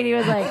Yorker lady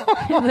was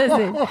like,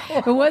 listen,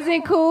 it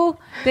wasn't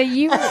cool that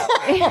you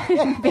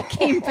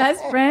became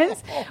best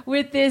friends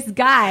with this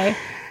guy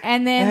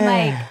and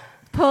then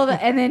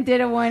and then did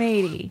a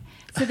 180.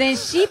 So then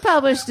she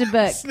published a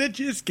book.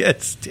 Snitches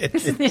get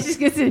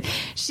stitches.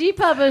 She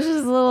published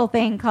this little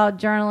thing called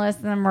Journalist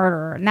and the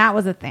Murderer. And that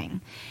was a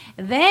thing.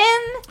 Then,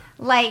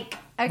 what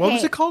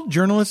was it called?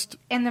 Journalist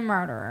and the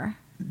Murderer.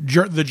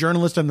 The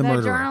Journalist and the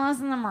Murderer. The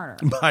Journalist and the Murderer.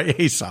 By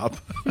Aesop.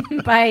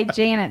 By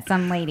Janet,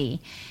 some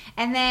lady.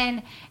 And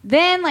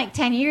then like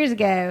 10 years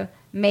ago,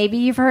 maybe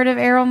you've heard of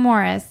Errol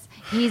Morris.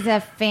 He's a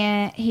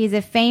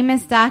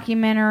famous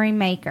documentary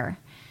maker.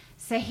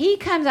 So he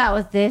comes out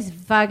with this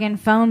fucking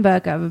phone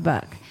book of a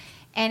book.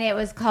 And it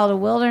was called A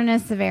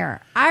Wilderness of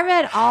Error. I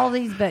read all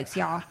these books,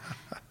 y'all.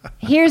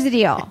 Here's the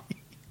deal.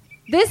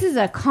 This is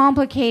a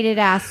complicated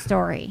ass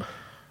story.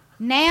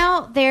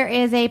 Now there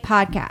is a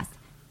podcast.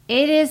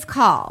 It is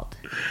called...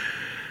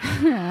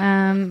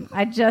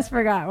 I just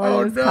forgot what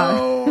it was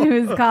called.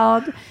 It was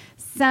called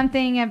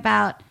something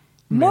about...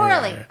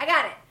 Morally. I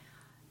got it.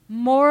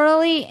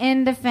 Morally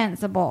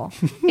Indefensible.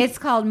 It's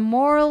called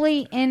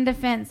Morally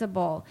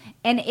Indefensible.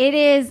 And it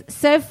is,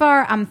 so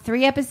far, I'm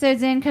 3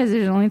 episodes in because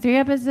there's only 3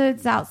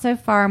 episodes out so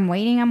far. I'm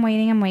waiting.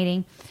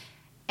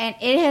 And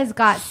it has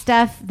got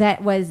stuff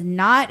that was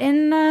not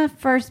in the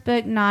first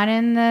book, not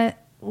in the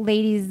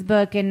lady's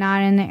book, and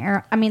not in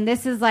the... I mean,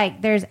 this is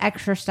like, there's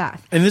extra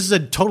stuff. And this is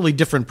a totally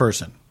different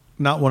person.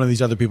 Not one of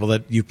these other people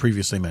that you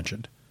previously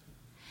mentioned.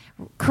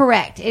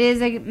 Correct.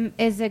 It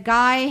is a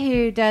guy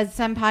who does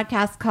some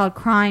podcast called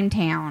Crime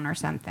Town or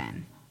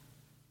something.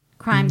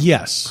 Crime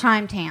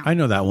Town. I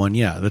know that one.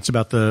 Yeah, that's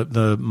about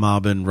the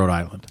mob in Rhode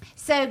Island.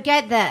 So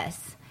get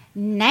this.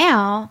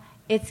 Now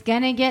it's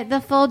going to get the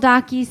full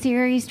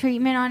docuseries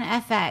treatment on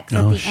FX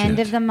at the end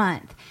of the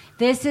month.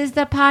 This is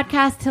the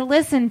podcast to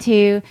listen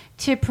to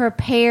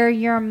prepare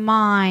your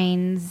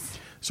minds.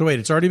 So wait,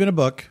 it's already been a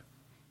book.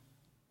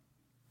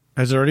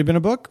 Has it already been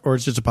a book, or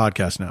it's just a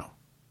podcast now?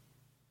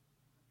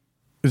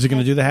 Is it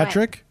going to do the hat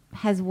trick?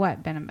 Has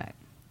what been a book?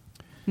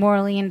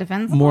 Morally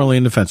Indefensible? Morally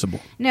Indefensible.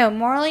 No,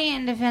 Morally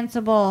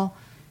Indefensible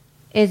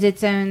is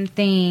its own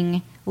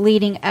thing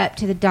leading up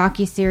to the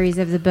docuseries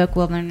of the book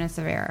Wilderness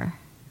of Error.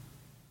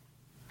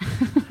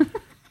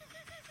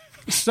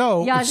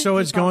 So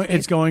it's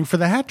going for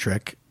the hat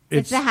trick.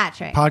 It's the hat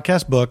trick.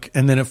 Podcast, book,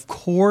 and then of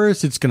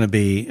course it's going to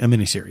be a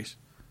miniseries.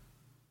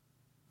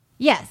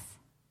 Yes.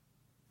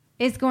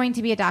 It's going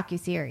to be a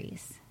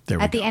docuseries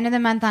at the end of the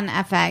month on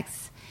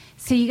FX.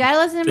 So you got to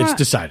listen to more. It's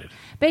decided.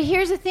 But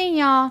here's the thing,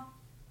 y'all.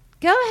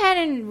 Go ahead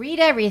and read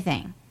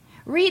everything.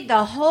 Read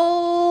the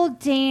whole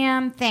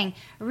damn thing.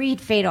 Read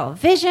Fatal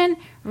Vision.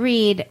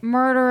 Read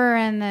Murderer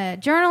and the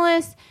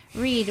Journalist.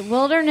 Read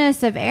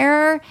Wilderness of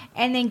Error.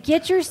 And then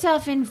get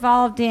yourself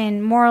involved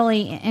in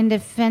Morally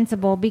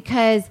Indefensible,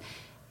 because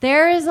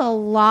there is a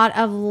lot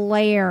of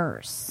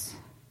layers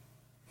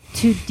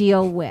to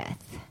deal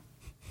with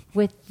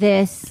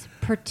this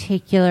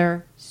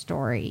particular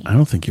story. I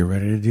don't think you're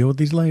ready to deal with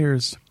these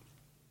layers.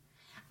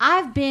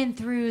 I've been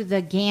through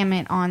the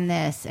gamut on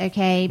this,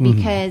 okay?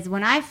 Because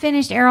when I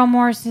finished Errol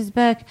Morris's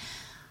book,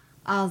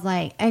 I was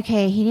like,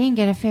 okay, he didn't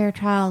get a fair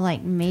trial.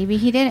 Like, maybe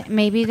he didn't.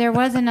 Maybe there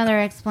was another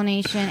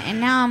explanation. And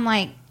now I'm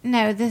like,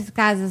 no, this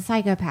guy's a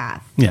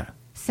psychopath. Yeah.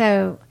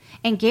 So,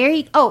 and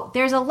Gary,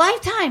 there's a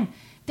Lifetime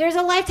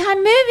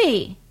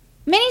movie,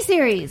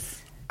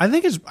 miniseries. I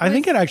think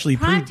it actually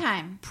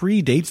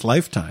predates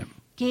Lifetime.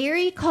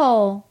 Gary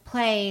Cole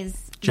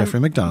plays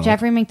Jeffrey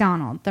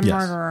McDonald, the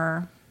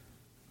murderer.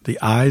 The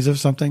Eyes of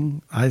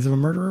something? Eyes of a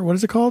Murderer? What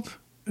is it called?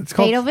 It's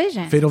called Fatal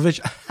Vision. Fatal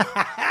Vision.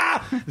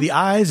 The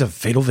Eyes of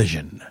Fatal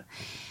Vision.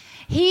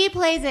 He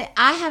plays it.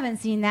 I haven't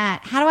seen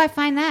that. How do I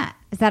find that?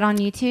 Is that on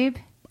YouTube?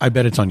 I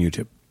bet it's on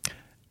YouTube.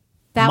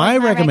 That was my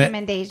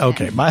recommendation.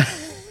 Okay. I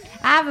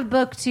have a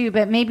book too,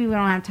 but maybe we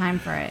don't have time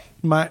for it.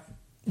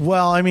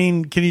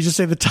 Can you just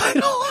say the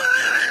title?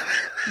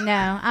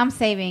 No, I'm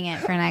saving it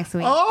for next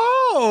week.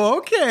 Oh,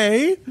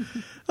 okay.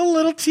 A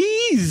little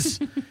tease.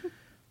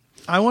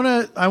 I want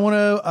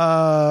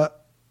to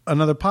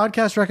another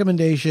podcast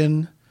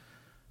recommendation.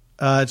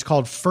 It's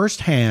called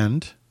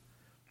Firsthand,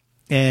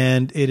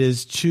 and it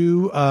is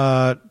two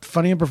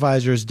funny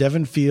improvisers,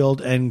 Devin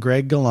Field and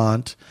Greg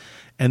Gallant,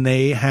 and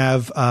they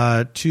have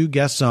two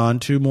guests on,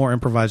 two more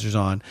improvisers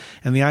on,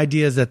 and the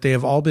idea is that they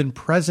have all been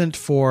present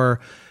for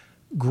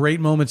great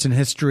moments in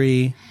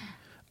history.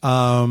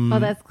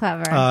 That's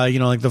clever.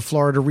 Like the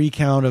Florida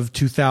recount of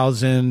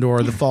 2000,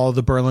 or the fall of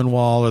the Berlin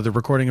Wall, or the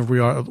recording of We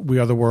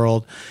Are the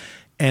World.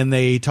 And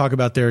they talk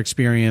about their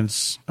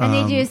experience. And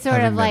they do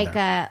sort of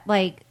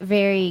like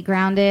very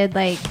grounded,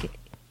 like.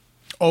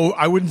 Oh,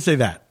 I wouldn't say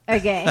that.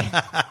 Okay.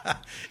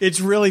 It's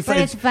really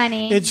funny. But it's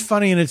funny. It's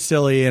funny and it's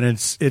silly, and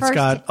it's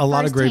got a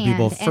lot of great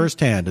people.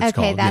 Firsthand, it's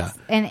called. Yeah.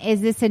 And is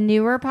this a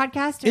newer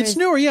podcast? It's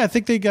newer. Yeah, I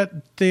think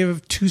they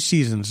have 2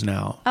 seasons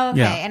now. Oh,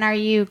 okay. Yeah. And are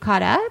you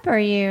caught up? Or are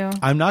you?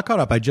 I'm not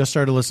caught up. I just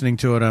started listening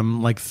to it.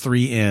 I'm like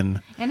 3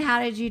 in. And how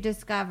did you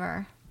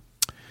discover?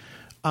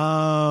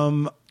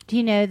 Do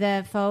you know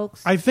the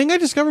folks? I think I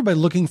discovered by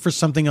looking for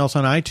something else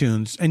on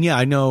iTunes. And yeah,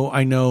 I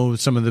know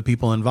some of the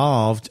people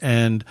involved,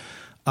 and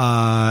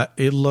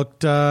it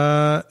looked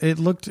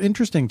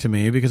interesting to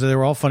me because they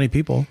were all funny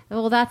people.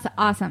 Well, that's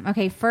awesome.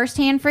 Okay,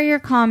 Firsthand for your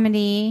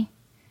comedy,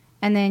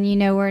 and then you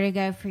know where to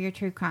go for your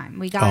true crime.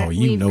 Where to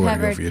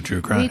go for your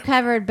true crime. We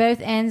covered both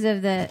ends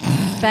of the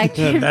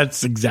spectrum.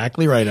 That's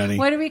exactly right, honey.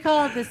 What do we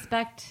call it? The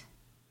spectrum?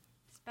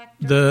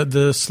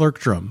 The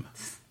slurktrum.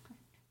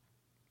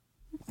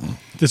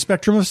 The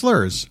spectrum of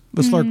slurs.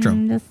 The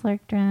slurktrum. The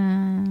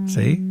slurktrum.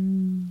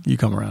 See? You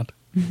come around.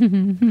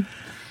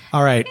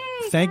 All right.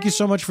 Thank you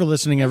so much for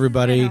listening,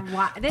 everybody. This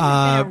has been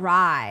a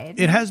ride.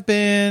 It has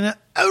been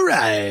a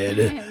ride.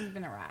 It has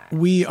been a ride.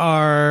 We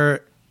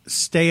are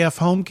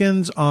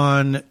StayFHomekins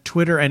on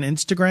Twitter and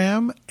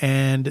Instagram,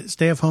 and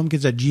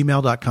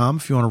stayfhomekins@gmail.com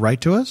if you want to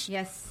write to us.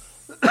 Yes.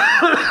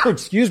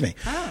 Excuse me.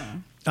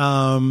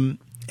 Oh.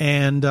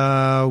 And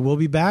we'll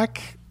be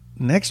back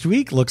next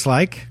week, looks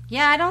like.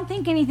 Yeah, I don't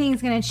think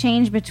anything's going to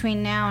change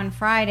between now and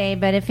Friday,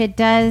 but if it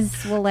does,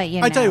 we'll let you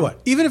know. I tell you what,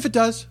 even if it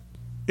does,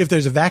 if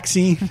there's a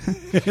vaccine,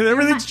 and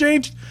everything's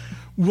changed,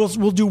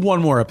 we'll do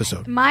one more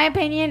episode. My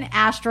opinion,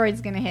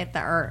 asteroid's going to hit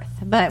the Earth,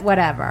 but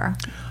whatever.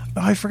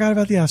 Oh, I forgot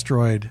about the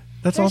asteroid.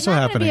 That's also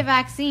happening. There's not going to be a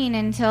vaccine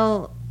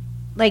until,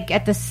 like,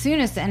 at the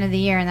soonest end of the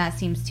year, and that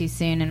seems too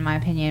soon in my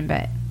opinion,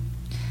 but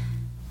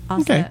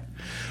also. Okay.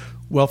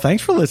 Well,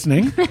 thanks for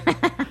listening.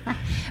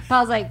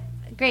 Paul's like,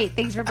 Great.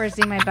 Thanks for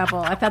bursting my bubble.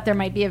 I thought there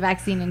might be a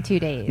vaccine in 2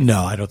 days.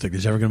 No, I don't think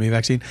there's ever going to be a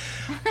vaccine.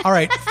 All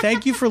right.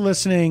 Thank you for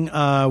listening.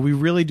 We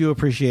really do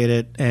appreciate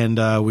it. And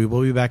we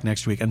will be back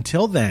next week.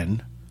 Until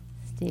then,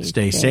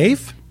 stay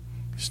safe,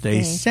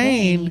 stay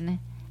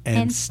sane,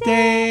 and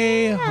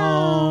stay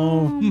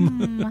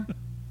home.